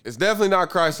Christ-like. it's definitely not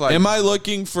Christ-like. Am I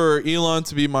looking for Elon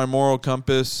to be my moral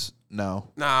compass? No.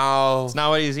 No. It's not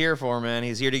what he's here for, man.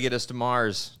 He's here to get us to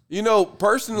Mars. You know,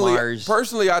 personally, Mars.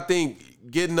 I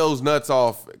think getting those nuts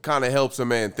off kind of helps a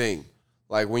man think.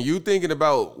 Like when you thinking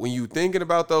about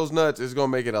those nuts, it's gonna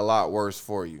make it a lot worse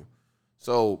for you.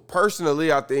 So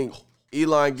personally, I think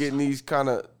Elon getting these kind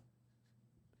of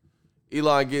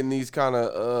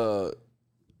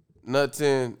nuts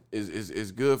in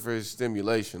is good for his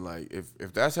stimulation. Like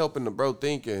if that's helping the bro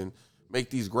think and make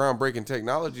these groundbreaking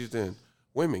technologies, then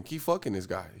women keep fucking this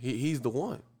guy. He's the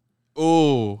one.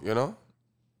 Ooh. You know?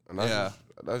 And that's Yeah.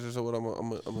 that's just what I'm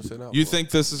gonna send out. You for.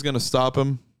 think this is going to stop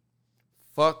him?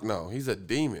 Fuck no, he's a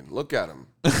demon. Look at him.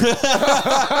 That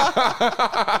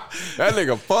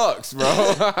nigga fucks,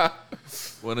 bro.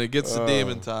 When it gets to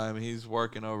demon time, he's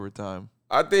working overtime.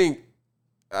 I think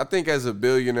as a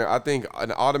billionaire, I think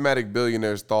an automatic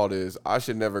billionaire's thought is I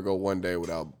should never go one day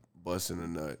without busting a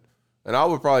nut. And I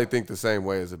would probably think the same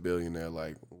way as a billionaire.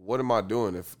 Like, what am I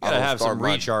doing if I Gotta don't have start some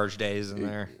my recharge days in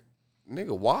there.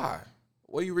 Nigga, why?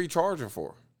 What are you recharging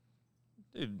for?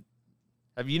 Dude,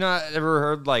 have you not ever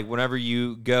heard, like, whenever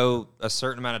you go a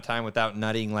certain amount of time without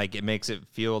nutting, like, it makes it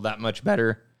feel that much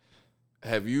better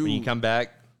Have you? when you come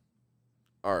back?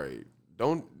 All right.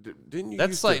 Didn't you?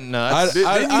 That's used like to, nuts.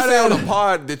 Didn't you say on the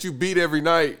pod that you beat every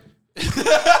night?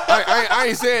 I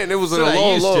ain't saying it was That's what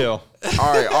I used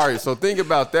All right. So think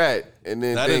about that, and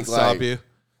then That think didn't stop like, you.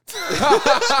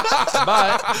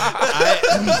 But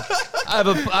I've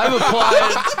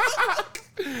applied.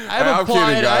 I've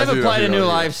applied. guys. I've You applied know, a new you know.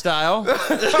 lifestyle.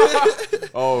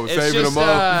 Oh, It's saving just, them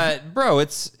up. bro.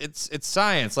 It's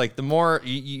science. Like the more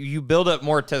you build up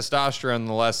more testosterone,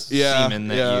 the less semen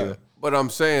that you. But I'm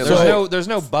saying There's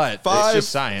no but. It's just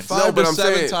science. five but to I'm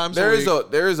 7 saying times there a is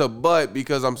week. there is a but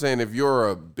because I'm saying if you're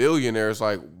a billionaire, it's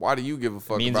like why do you give a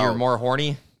fuck? Means about you're more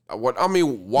horny what? I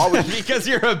mean, why would you, because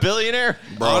you're a billionaire.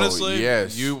 bro? Honestly,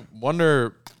 yes. you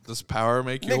wonder, does power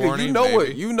make you Nigga, horny? you know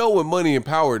Maybe. what money and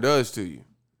power does to you.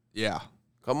 Yeah.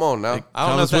 Come on now. I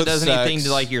don't know if Comes that with does sex. anything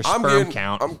to like your I'm sperm getting,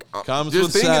 count. I'm Comes just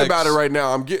with thinking sex. about it right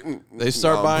now. I'm getting. They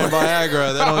start buying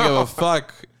Viagra. They don't give a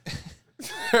fuck.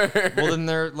 Well, then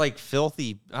they're like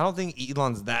filthy. I don't think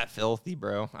Elon's that filthy,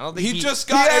 bro. I don't think He just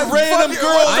got has a random fucking-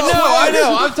 girl. I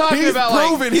know. I'm talking He's about like.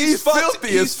 proven he's filthy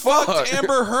He's as fuck. fucked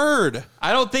Amber Heard.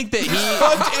 I don't think that he.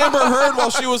 Fucked Amber Heard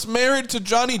while she was married to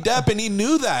Johnny Depp, and he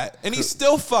knew that, and he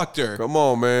still fucked her. Come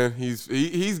on, man.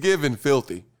 He's giving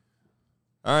filthy.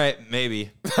 All right,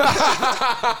 maybe.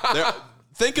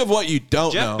 Think of what you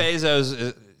don't Jeff know.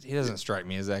 Bezos. He doesn't strike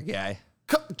me as that guy.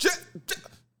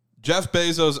 Jeff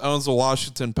Bezos owns the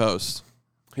Washington Post.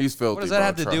 He's filthy. What does that bro,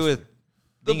 have to trust do me. with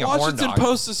The being a horn Washington dog?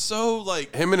 Post is so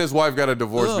like, Him and his wife got a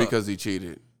divorce Ugh. because he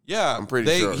cheated. yeah, I'm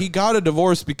pretty sure. He got a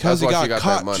divorce because That's he why she got got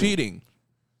that caught money. cheating.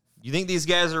 You think these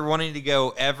guys are wanting to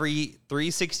go every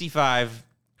 365?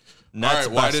 Nuts All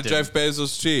right, why did busted. Jeff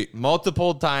Bezos cheat?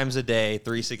 Multiple times a day,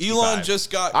 365. Elon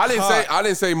just got. I didn't caught. say I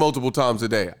didn't say multiple times a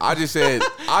day. I just said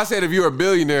I said if you're a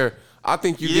billionaire, I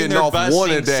think you're You think getting they're off busting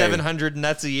one a day. 700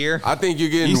 nuts a year? I think you're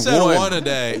getting He said one a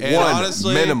day, and one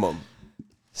honestly- minimum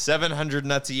 700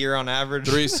 nuts a year on average.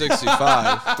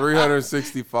 365.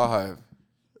 365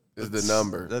 is the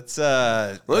number. That's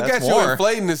Look that's at you more.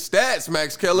 inflating the stats,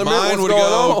 Max Kellerman. Mine What's would going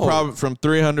go on? probably from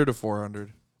 300 to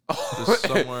 400. Just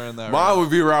somewhere in that. Mine range. would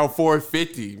be around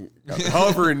 450,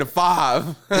 hovering to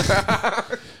 5.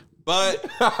 But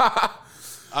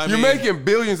I You're mean, making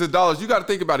billions of dollars. You got to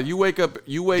think about it. You wake up.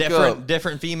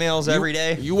 different females every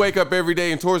day. You wake up every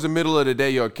day, and towards the middle of the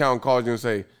day, your accountant calls you and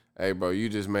say, "Hey, bro, you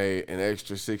just made an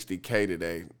extra $60K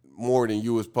today, more than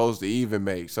you was supposed to even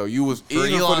make. So you was For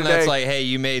even Elon, for the that's day." like, hey,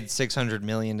 you made 600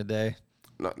 million today.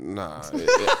 Nah,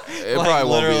 it Like, probably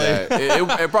won't be literally.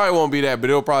 that. It probably won't be that, but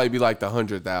it'll probably be like the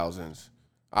 100,000s.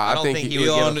 I don't think he would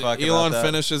give Elon, a fuck about Elon that.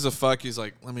 finishes a fuck. He's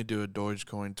like, let me do a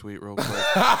Dogecoin tweet real quick.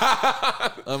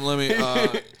 Let me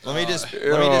Let me just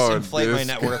Oh, inflate my this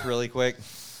net guy. worth really quick.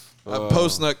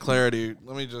 post nut clarity.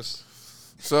 Let me just.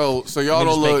 So Let y'all me don't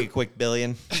just make a look. quick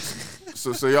billion.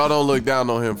 So y'all don't look down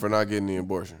on him for not getting the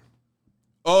abortion.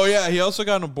 Oh yeah, he also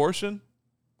got an abortion.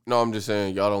 No, I'm just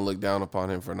saying y'all don't look down upon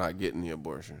him for not getting the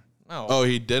abortion. No. Oh,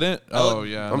 he didn't. Oh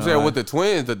yeah. I'm no, saying with the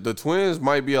twins, the twins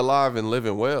might be alive and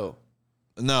living well.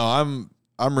 No, I'm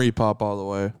repop all the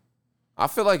way. I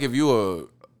feel like if you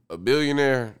a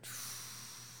billionaire,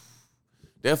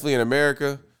 definitely in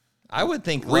America, I would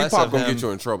think less repop of gonna him. get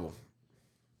you in trouble.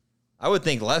 I would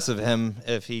think less of him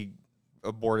if he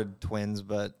aborted twins,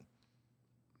 but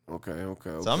Okay.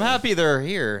 so I'm happy they're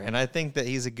here, and I think that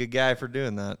he's a good guy for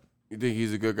doing that. You think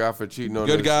he's a good guy for cheating on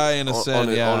Good his, guy in a on, sense, on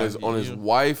his, yeah. on his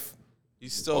wife?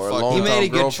 He's still Or a fucking. long He time made a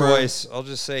good girlfriend. choice. I'll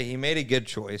just say he made a good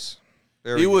choice.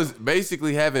 There He we go. was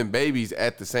basically having babies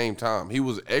at the same time. He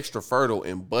was extra fertile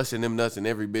and busting them nuts in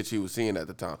every bitch he was seeing at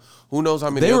the time. Who knows how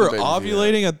many They other were babies he had.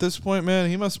 ovulating at this point, man.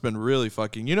 He must have been really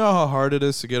fucking. You know how hard it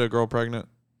is to get a girl pregnant?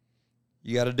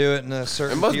 You got to do it in a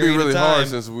certain It must be period really of time. hard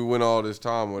since we went all this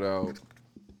time without,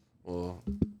 well,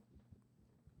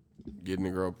 getting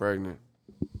a girl pregnant.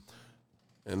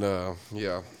 And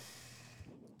yeah.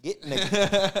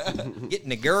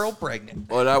 Getting a girl pregnant.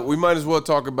 Well, we might as well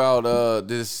talk about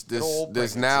this old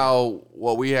pregnancy. now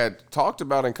what we had talked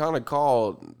about and kind of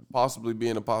called possibly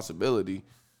being a possibility.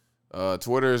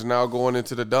 Twitter is now going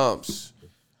into the dumps.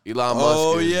 Elon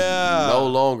Oh, Musk is yeah. no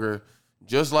longer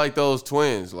just like those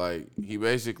twins. Like he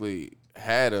basically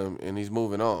had them and he's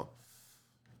moving on.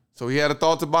 So he had a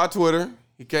thought to buy Twitter.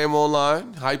 He came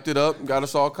online, hyped it up, got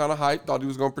us all kind of hyped, thought he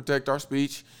was going to protect our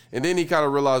speech. And then he kind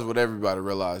of realized what everybody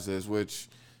realizes, which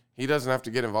he doesn't have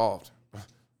to get involved.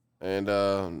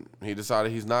 And he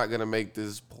decided he's not going to make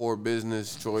this poor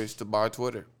business choice to buy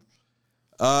Twitter.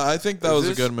 I think that was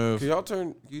a good move.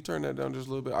 Can you turn that down just a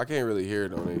little bit? I can't really hear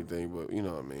it on anything, but you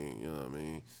know what I mean. You know what I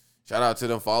mean. Shout out to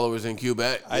them followers in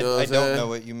Quebec. I You know what I'm don't saying? know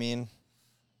what you mean.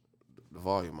 The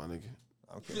volume, my nigga.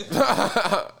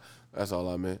 Okay. That's all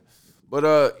I meant.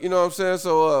 But you know what I'm saying?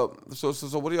 So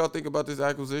what do y'all think about this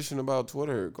acquisition about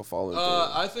Twitter go falling through?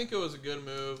 I think it was a good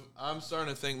move. I'm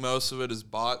starting to think most of it is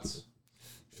bots.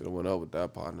 Should have went up with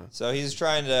that partner. So he's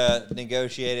trying to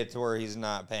negotiate it to where he's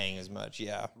not paying as much.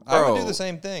 Yeah, I Bro. would do the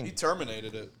same He thing.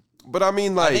 terminated it. But I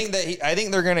mean, like, I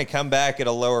think they're gonna come back at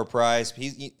a lower price.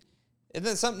 Isn't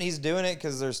it something he's doing it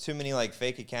because there's too many like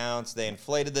fake accounts? They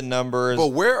inflated the numbers. But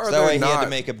where are so there that way not? He had to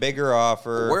make a bigger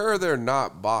offer. Where are there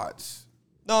not bots?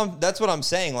 No, that's what I'm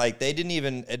saying. Like they didn't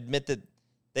even admit that.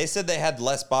 They said they had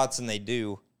less bots than they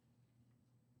do.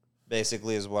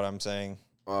 Basically, is what I'm saying.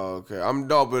 Oh, okay.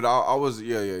 But I was,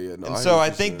 yeah. No, And so I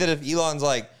think that if Elon's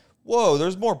like, whoa,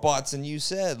 there's more bots than you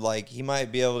said, like he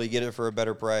might be able to get it for a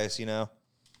better price, you know?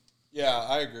 Yeah,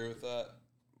 I agree with that.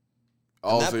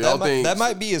 Also, that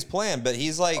might be his plan, but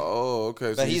he's like, oh,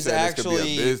 okay. So but he's he's actually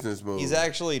actually a business move. He's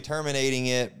actually terminating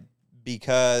it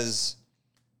because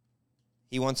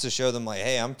he wants to show them like,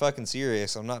 hey, I'm fucking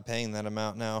serious. I'm not paying that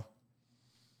amount now.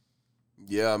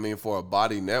 Yeah, I mean, for a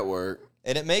body network.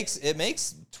 And it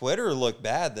makes Twitter look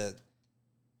bad that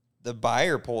the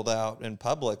buyer pulled out in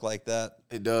public like that.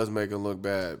 It does make it look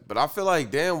bad. But I feel like,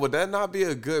 damn, would that not be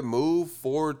a good move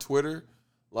for Twitter?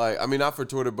 Like, I mean, not for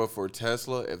Twitter, but for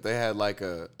Tesla, if they had like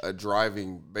a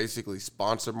driving, basically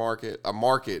sponsor market, a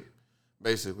market,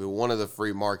 basically one of the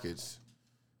free markets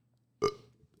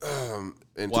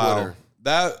in Twitter.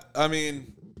 That, I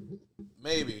mean,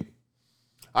 maybe.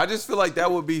 I just feel like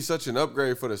that would be such an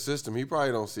upgrade for the system. He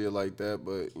probably don't see it like that,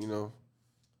 but, you know.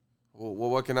 Well,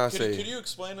 what can I say? Could you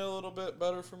explain it a little bit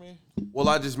better for me? Well,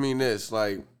 I just mean this,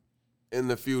 like, in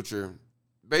the future,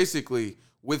 basically,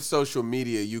 with social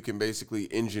media, you can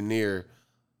basically engineer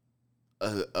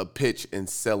a pitch and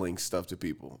selling stuff to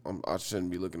people. I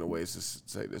shouldn't be looking at ways to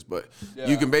say this, but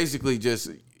you can basically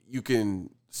you can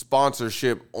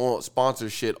sponsorship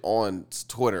on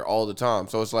Twitter all the time.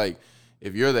 So it's like,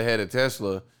 if you're the head of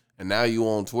Tesla and now you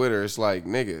on Twitter, it's like,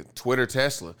 nigga, Twitter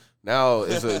Tesla. Now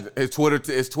it's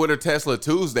Twitter Tesla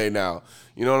Tuesday now.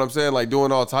 You know what I'm saying? Like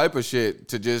doing all type of shit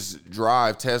to just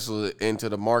drive Tesla into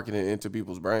the market and into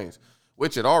people's brains,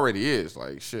 which it already is.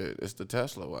 Like shit, it's the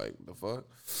Tesla way. The fuck.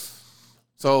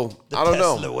 So I don't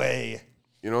know. Tesla way.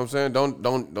 You know what I'm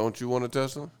saying? Don't you want a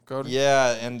Tesla, Cody?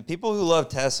 Yeah, and people who love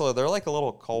Tesla, they're like a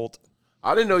little cult.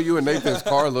 I didn't know you and Nathan's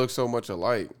car look so much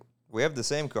alike. We have the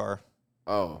same car.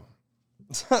 Oh.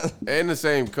 And the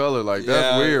same color, like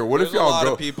that's weird. What if there's a lot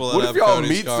y'all of people that What if have y'all Cody's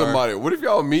meet car. somebody? What if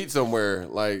y'all meet somewhere?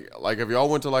 Like if y'all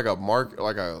went to like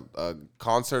a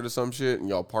concert or some shit, and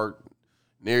y'all parked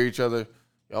near each other,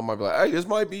 y'all might be like, "Hey, this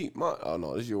might be my." Oh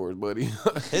no, this is yours, buddy.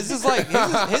 His is like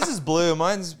his is blue.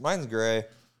 Mine's gray.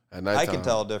 At nighttime, I can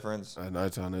tell a difference. At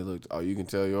nighttime, they look. Oh, you can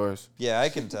tell yours. Yeah, I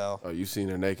can tell. Oh, you seen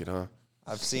her naked, huh?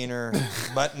 I've seen her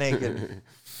butt naked.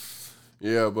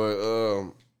 Yeah,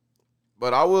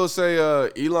 but I will say,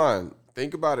 Elon,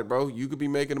 think about it, bro. You could be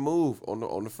making a move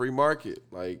on the free market.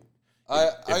 Like,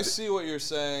 I see what you're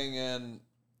saying, and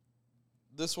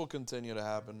this will continue to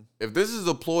happen. if this is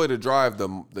a ploy to drive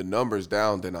the numbers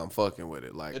down, then I'm fucking with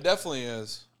it. Like, It definitely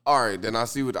is. all right, then I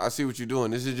see what you're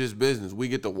doing. This is just business. We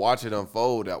get to watch it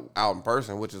unfold out in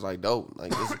person, which is like dope.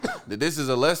 Like this is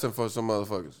a lesson for some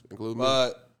motherfuckers, including me.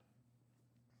 But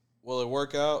will it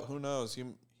work out? Who knows?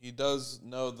 He does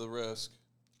know the risk.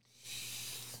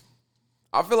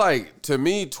 I feel like, to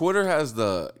me, Twitter has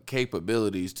the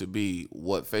capabilities to be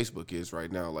what Facebook is right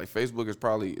now. Like, Facebook is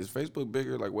Facebook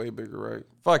bigger, like way bigger, right?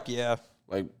 Fuck yeah.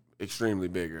 Like, extremely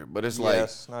bigger. But it's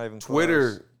Yes, not even Twitter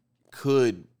close.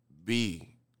 could be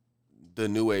the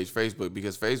new age Facebook,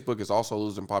 because Facebook is also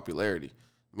losing popularity,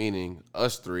 meaning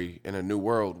us three in a new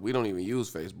world, we don't even use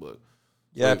Facebook.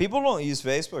 Yeah, Like, people don't use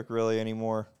Facebook really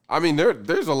anymore. I mean,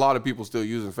 there's a lot of people still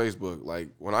using Facebook. Like,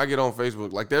 when I get on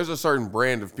Facebook, like, there's a certain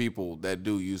brand of people that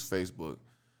do use Facebook.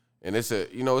 And it's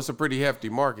a pretty hefty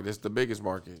market. It's the biggest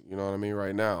market, you know what I mean,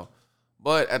 right now.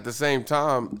 But at the same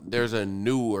time, there's a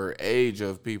newer age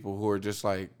of people who are just,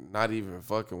 like, not even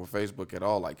fucking with Facebook at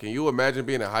all. Like, can you imagine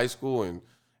being in high school and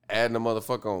adding a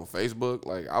motherfucker on Facebook?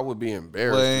 Like, I would be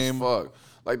embarrassed Lame. as fuck.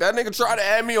 Like, that nigga tried to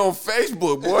add me on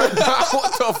Facebook, boy.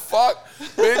 What the fuck,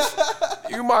 bitch?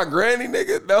 You my granny,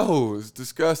 nigga? No, it's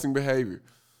disgusting behavior.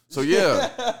 So yeah,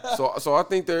 so I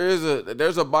think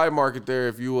there's a buy market there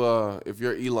if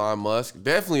you're Elon Musk.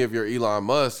 Definitely if you're Elon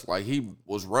Musk, like he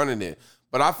was running it.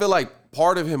 But I feel like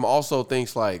part of him also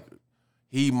thinks like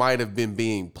he might have been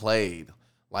being played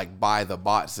like by the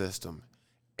bot system,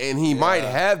 and he might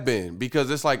have been,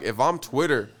 because it's like, if I'm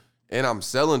Twitter and I'm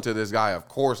selling to this guy, of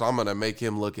course I'm gonna make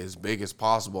him look as big as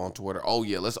possible on Twitter. Oh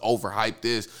yeah, let's overhype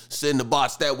this. Send the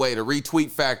bots that way to retweet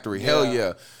factory. Hell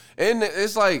yeah. And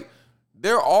it's like,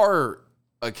 there are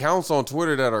accounts on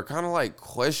Twitter that are kind of like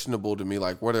questionable to me,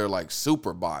 like where they're like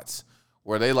super bots,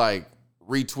 where they like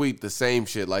retweet the same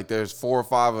shit. Like there's 4 or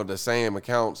 5 of the same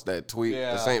accounts that tweet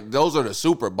the same. Those are the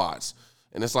super bots.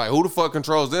 And it's like, who the fuck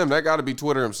controls them? That got to be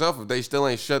Twitter himself if they still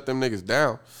ain't shut them niggas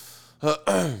down.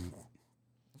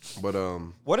 But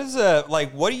What is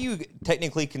what do you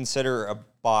technically consider a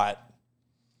bot?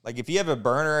 Like if you have a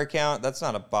burner account, that's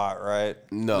not a bot, right?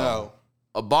 no.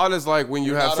 A bot is like when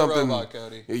you have not something. a robot,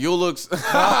 Cody. You look.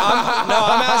 I'm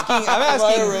asking.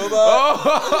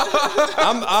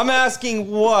 I'm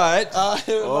asking what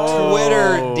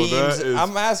Twitter deems.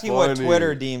 I'm asking what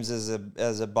Twitter deems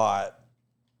as a bot.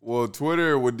 Well,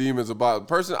 Twitter would deem as a bot.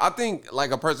 Person, I think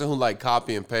like a person who like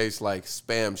copy and paste like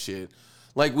spam shit.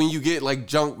 Like when you get like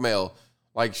junk mail,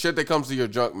 like shit that comes to your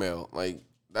junk mail, like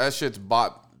that shit's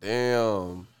bot.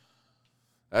 Damn,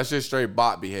 that's just straight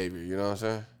bot behavior. You know what I'm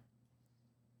saying?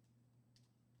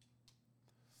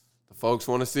 The folks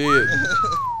want to see it,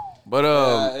 but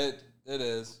Yeah, it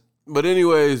is. But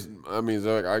anyways, I mean,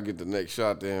 Zach, I get the next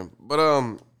shot then. But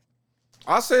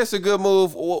I say it's a good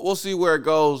move. We'll see where it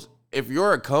goes. If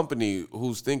you're a company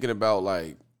who's thinking about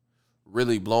like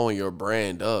really blowing your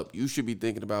brand up, you should be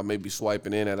thinking about maybe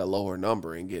swiping in at a lower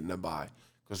number and getting a buy.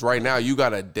 Because right now you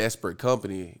got a desperate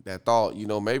company that thought,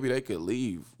 maybe they could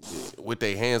leave with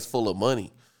their hands full of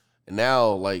money. And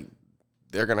now, like,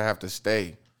 they're going to have to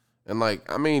stay. And, like,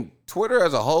 I mean, Twitter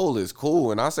as a whole is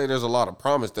cool. And I say there's a lot of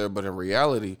promise there. But in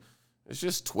reality, it's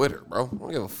just Twitter, bro. I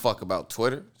don't give a fuck about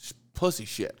Twitter. It's pussy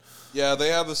shit. Yeah, they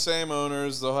have the same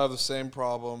owners. They'll have the same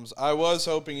problems. I was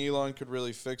hoping Elon could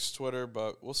really fix Twitter,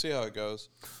 but we'll see how it goes.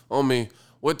 On me.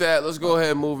 With that, let's go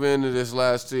ahead and move into this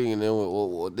last thing, and then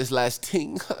we'll and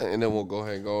then we'll go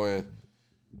ahead and go in.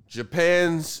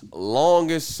 Japan's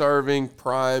longest-serving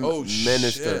prime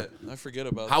minister. Shit. I forget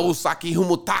about Haosaki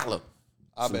Humotala.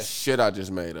 Abe. Some shit I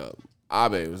just made up.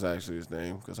 Abe was actually his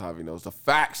name because Javi knows the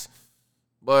facts.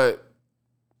 But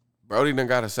Brody done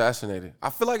got assassinated. I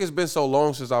feel like it's been so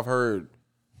long since I've heard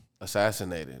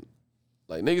assassinated.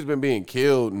 Like, niggas been being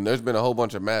killed, and there's been a whole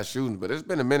bunch of mass shootings, but it's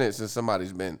been a minute since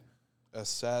somebody's been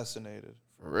assassinated.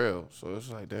 for real. So it's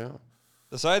like, damn.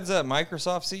 Besides that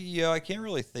Microsoft CEO, I can't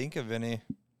really think of any.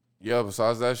 Yeah,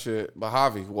 besides that shit. But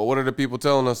Javi, well, what are the people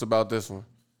telling us about this one?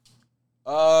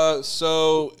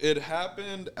 So it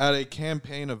happened at a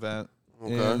campaign event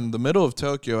in the middle of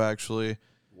Tokyo, actually.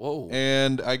 Whoa.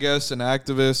 And I guess an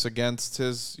activist against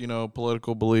his,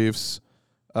 political beliefs,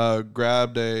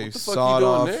 grabbed a What the fuck you doing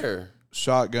sawed-off there?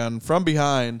 shotgun from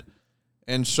behind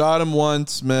and shot him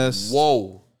once, missed.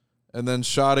 Whoa. And then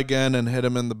shot again and hit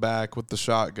him in the back with the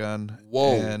shotgun.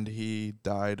 Whoa. And he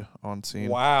died on scene.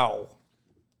 Wow.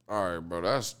 All right, bro.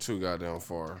 That's too goddamn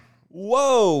far.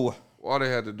 Whoa. Why they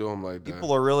had to do him like that?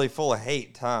 People are really full of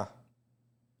hate, huh?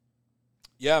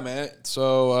 Yeah, man.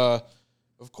 So,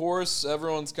 of course,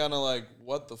 everyone's kind of like,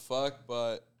 what the fuck?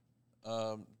 But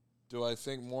do I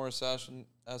think more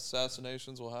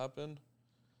assassinations will happen?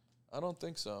 I don't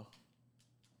think so.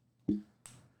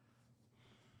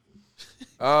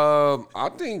 I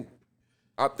think.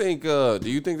 Do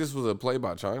you think this was a play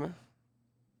by China?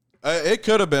 It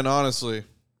could have been, honestly.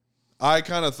 I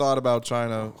kind of thought about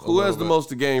China. Who has the most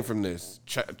to gain from this?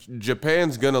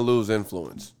 Japan's gonna lose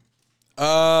influence.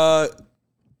 I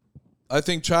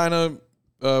think China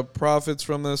profits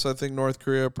from this. I think North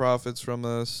Korea profits from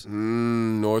this.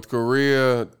 North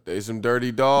Korea, they some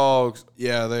dirty dogs.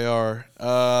 Yeah, they are.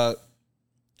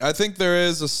 I think there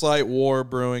is a slight war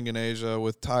brewing in Asia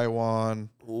with Taiwan,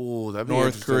 Ooh, that'd be North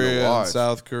interesting to Korea, and watch.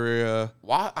 South Korea.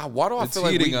 Why do I It's feel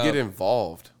like we heating get up.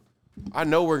 involved? I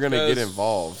know we're gonna get Because-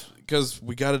 involved. Because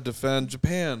we got to defend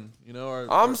Japan.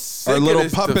 I'm sick our of little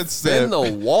this puppet defend state.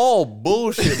 the wall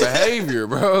bullshit behavior,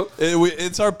 bro.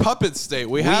 It's our puppet state.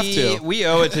 We have to. We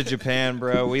owe it to Japan,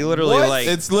 bro. We literally What?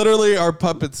 It's literally our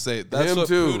puppet state. That's Him what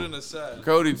too. Putin has said.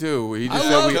 Cody too. He just I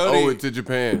said love we Cody. owe it to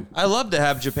Japan. I love to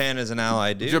have Japan as an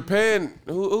ally, dude. Japan,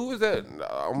 who is that?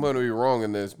 I'm gonna be wrong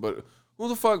in this, but who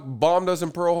the fuck bombed us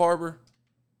in Pearl Harbor?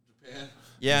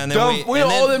 Yeah, and then Dumb, we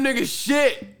and owe then, them niggas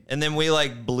shit. and then we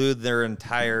like blew their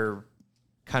entire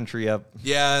country up.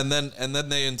 Yeah, and then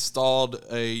they installed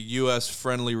a U.S.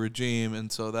 friendly regime,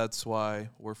 and so that's why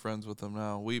we're friends with them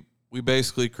now. We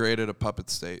basically created a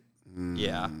puppet state.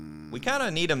 Yeah, we kind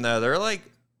of need them though.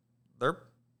 They're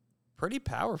pretty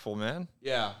powerful, man.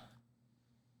 Yeah.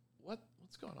 What's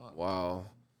going on?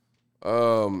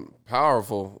 Wow.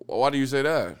 Powerful. Why do you say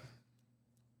that?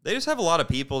 They just have a lot of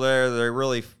people there. They're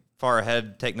really far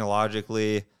ahead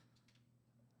technologically.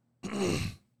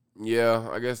 Yeah,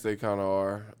 I guess they kind of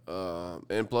are.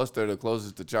 And plus, they're the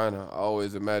closest to China. I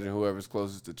always imagine whoever's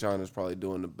closest to China is probably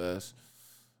doing the best.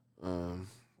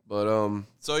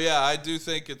 So yeah, I do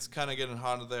think it's kind of getting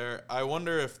hot there. I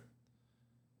wonder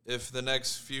if the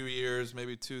next few years,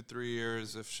 maybe 2-3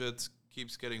 years, if shit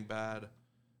keeps getting bad,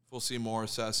 we'll see more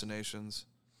assassinations.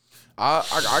 I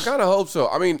kind of hope so.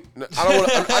 I mean,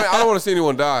 I don't want to see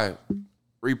anyone die.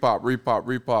 repop.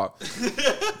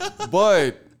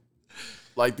 But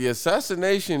like the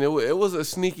assassination, it was a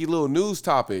sneaky little news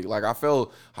topic. Like I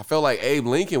felt like Abe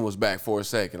Lincoln was back for a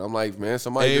second. I'm like, man,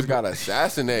 somebody just got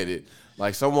assassinated.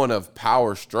 Like someone of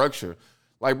power structure.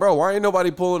 Like, bro, why ain't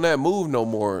nobody pulling that move no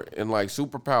more in like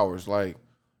superpowers? Like,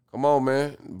 come on,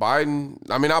 man. Biden.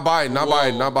 I mean, not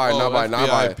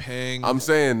Biden. Ping. I'm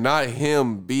saying not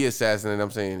him be assassinated.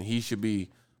 I'm saying he should be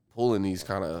pulling these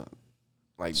kind of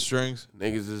like strings.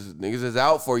 Niggas is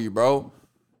out for you, bro.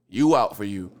 You out for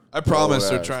you. I promise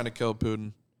they're trying to kill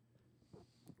Putin.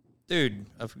 Dude,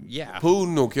 yeah.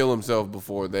 Putin will kill himself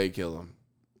before they kill him.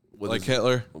 Like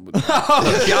Hitler? Oh,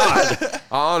 God.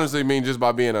 I honestly mean just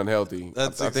by being unhealthy.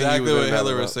 That's I think exactly what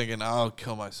Hitler was was thinking. I'll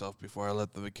kill myself before I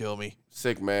let them kill me.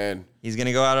 Sick, man. He's going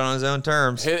to go out on his own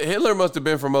terms. Hitler must have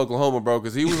been from Oklahoma, bro,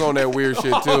 because he was on that weird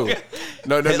shit, too.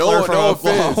 No Oklahoma.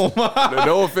 offense.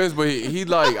 No offense, but he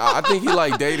like, I think he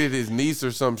like dated his niece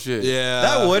or some shit. Yeah.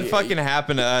 That would fucking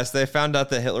happen to us. They found out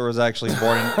that Hitler was actually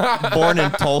born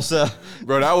in Tulsa.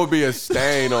 Bro, that would be a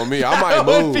stain on me. I might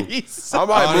move.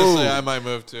 Honestly, I might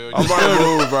move, too. I might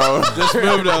move, bro. Just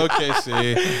move to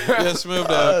OKC. Just move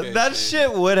to OKC. That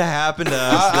shit would happen to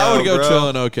us. I would go bro. chill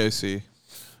in OKC.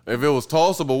 If it was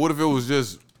Tulsa, but what if it was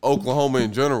just Oklahoma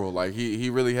in general? Like, he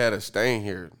really had a stain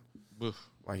here. Oof.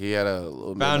 Like, he had a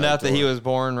little... Found out that he was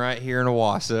born right here in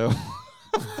Owasso.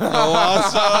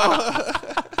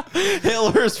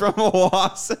 Hitler's from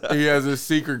Owasso. He has his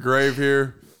secret grave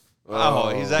here. Oh,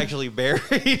 he's actually buried.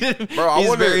 Bro,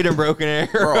 he's buried in Broken Arrow.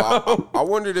 Bro, I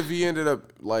wondered if he ended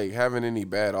up, like, having any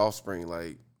bad offspring.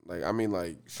 Like I mean,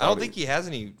 like... I don't think he has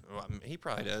any... Well, he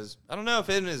probably does. I don't know if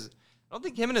him and his... I don't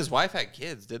think him and his wife had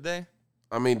kids, did they?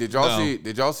 I mean, did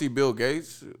y'all see Bill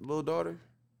Gates' little daughter?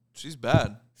 She's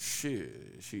bad.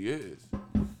 Shit, she is.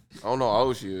 I don't know how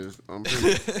old she is. I'm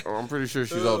pretty sure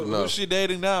she's old enough. Who's she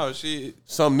dating now?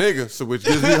 Some nigga, so which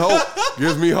gives me hope.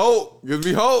 Gives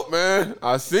me hope, man.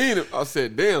 I seen him. I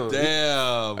said, damn,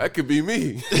 that could be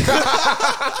me.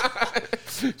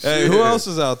 Hey, who else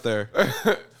is out there?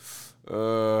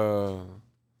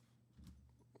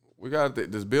 We got.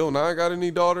 Does Bill Nye got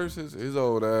any daughters? His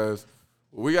old ass.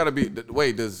 We got to be.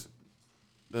 Wait, does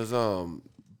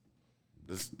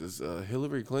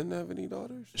Hillary Clinton have any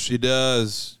daughters? She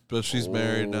does, but she's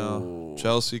married now.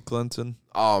 Chelsea Clinton.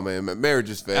 Oh man, marriage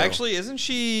just failed. Actually, isn't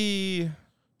she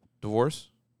Divorce?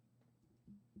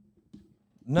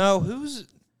 No, whose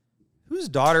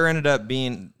daughter ended up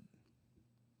being...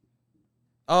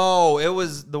 Oh, it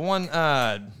was the one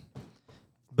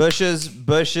Bush's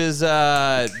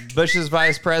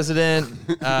vice president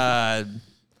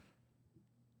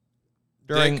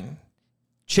during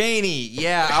Cheney.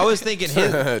 Yeah, I was thinking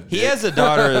he has a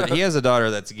daughter. He has a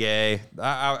daughter that's gay.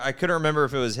 I couldn't remember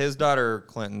if it was his daughter or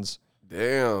Clinton's.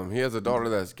 Damn, he has a daughter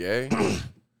that's gay.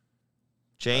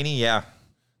 Cheney, yeah.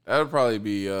 That would probably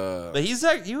be. But he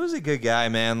was a good guy,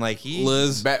 man. Like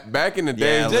Liz. Back in the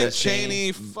day, Yeah, Dick Liz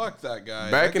Cheney, fuck that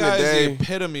guy. Back That in the guy's day- the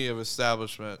epitome of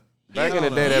establishment. Back in the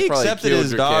day, he that probably accepted killed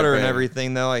his your daughter and campaign.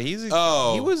 everything though. Like he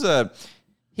was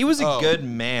a good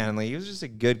man. Like he was just a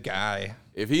good guy.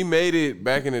 If he made it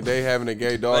back in the day having a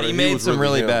gay daughter, But he made was some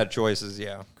really him. bad choices.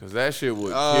 Yeah. Cause that shit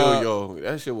would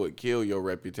kill your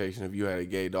reputation if you had a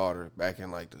gay daughter back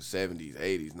in like the 70s,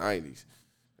 80s, 90s.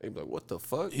 They'd be like, "What the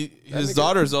fuck?" His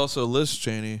daughter's also Liz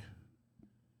Cheney.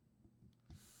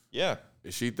 Yeah.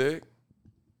 Is she thick?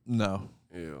 No.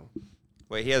 Yeah.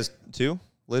 Wait, he has two?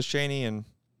 Liz Cheney and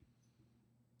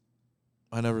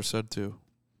I never said two.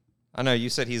 I know you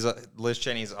said Liz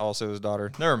Cheney's also his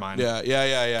daughter. Never mind. Yeah.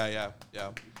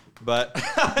 But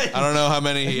I don't know how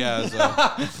many he has.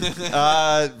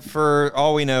 for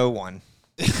all we know, one.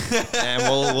 And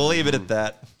we'll leave it at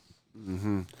that.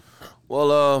 Mm-hmm.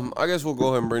 Well, I guess we'll go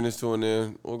ahead and bring this to an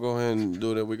end. We'll go ahead and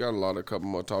do that. We got a couple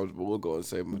more topics, but we'll go and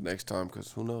save them next time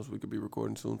because who knows? We could be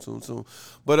recording soon.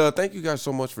 But thank you guys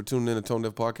so much for tuning in to Tone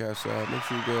Deaf Podcast. Make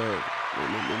sure you go.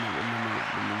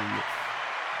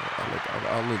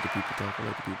 I'll let the people talk.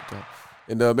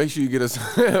 And make sure you get us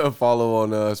a follow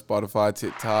on Spotify,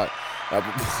 TikTok,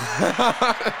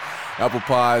 Apple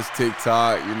Pies,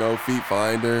 TikTok, Feet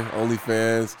Finder,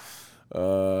 OnlyFans,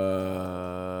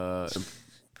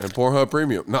 and Pornhub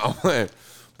Premium. No, I'm playing.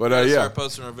 But yeah. Start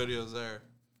posting our videos there.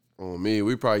 On me,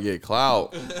 we probably get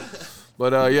clout.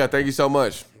 But yeah, thank you so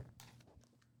much.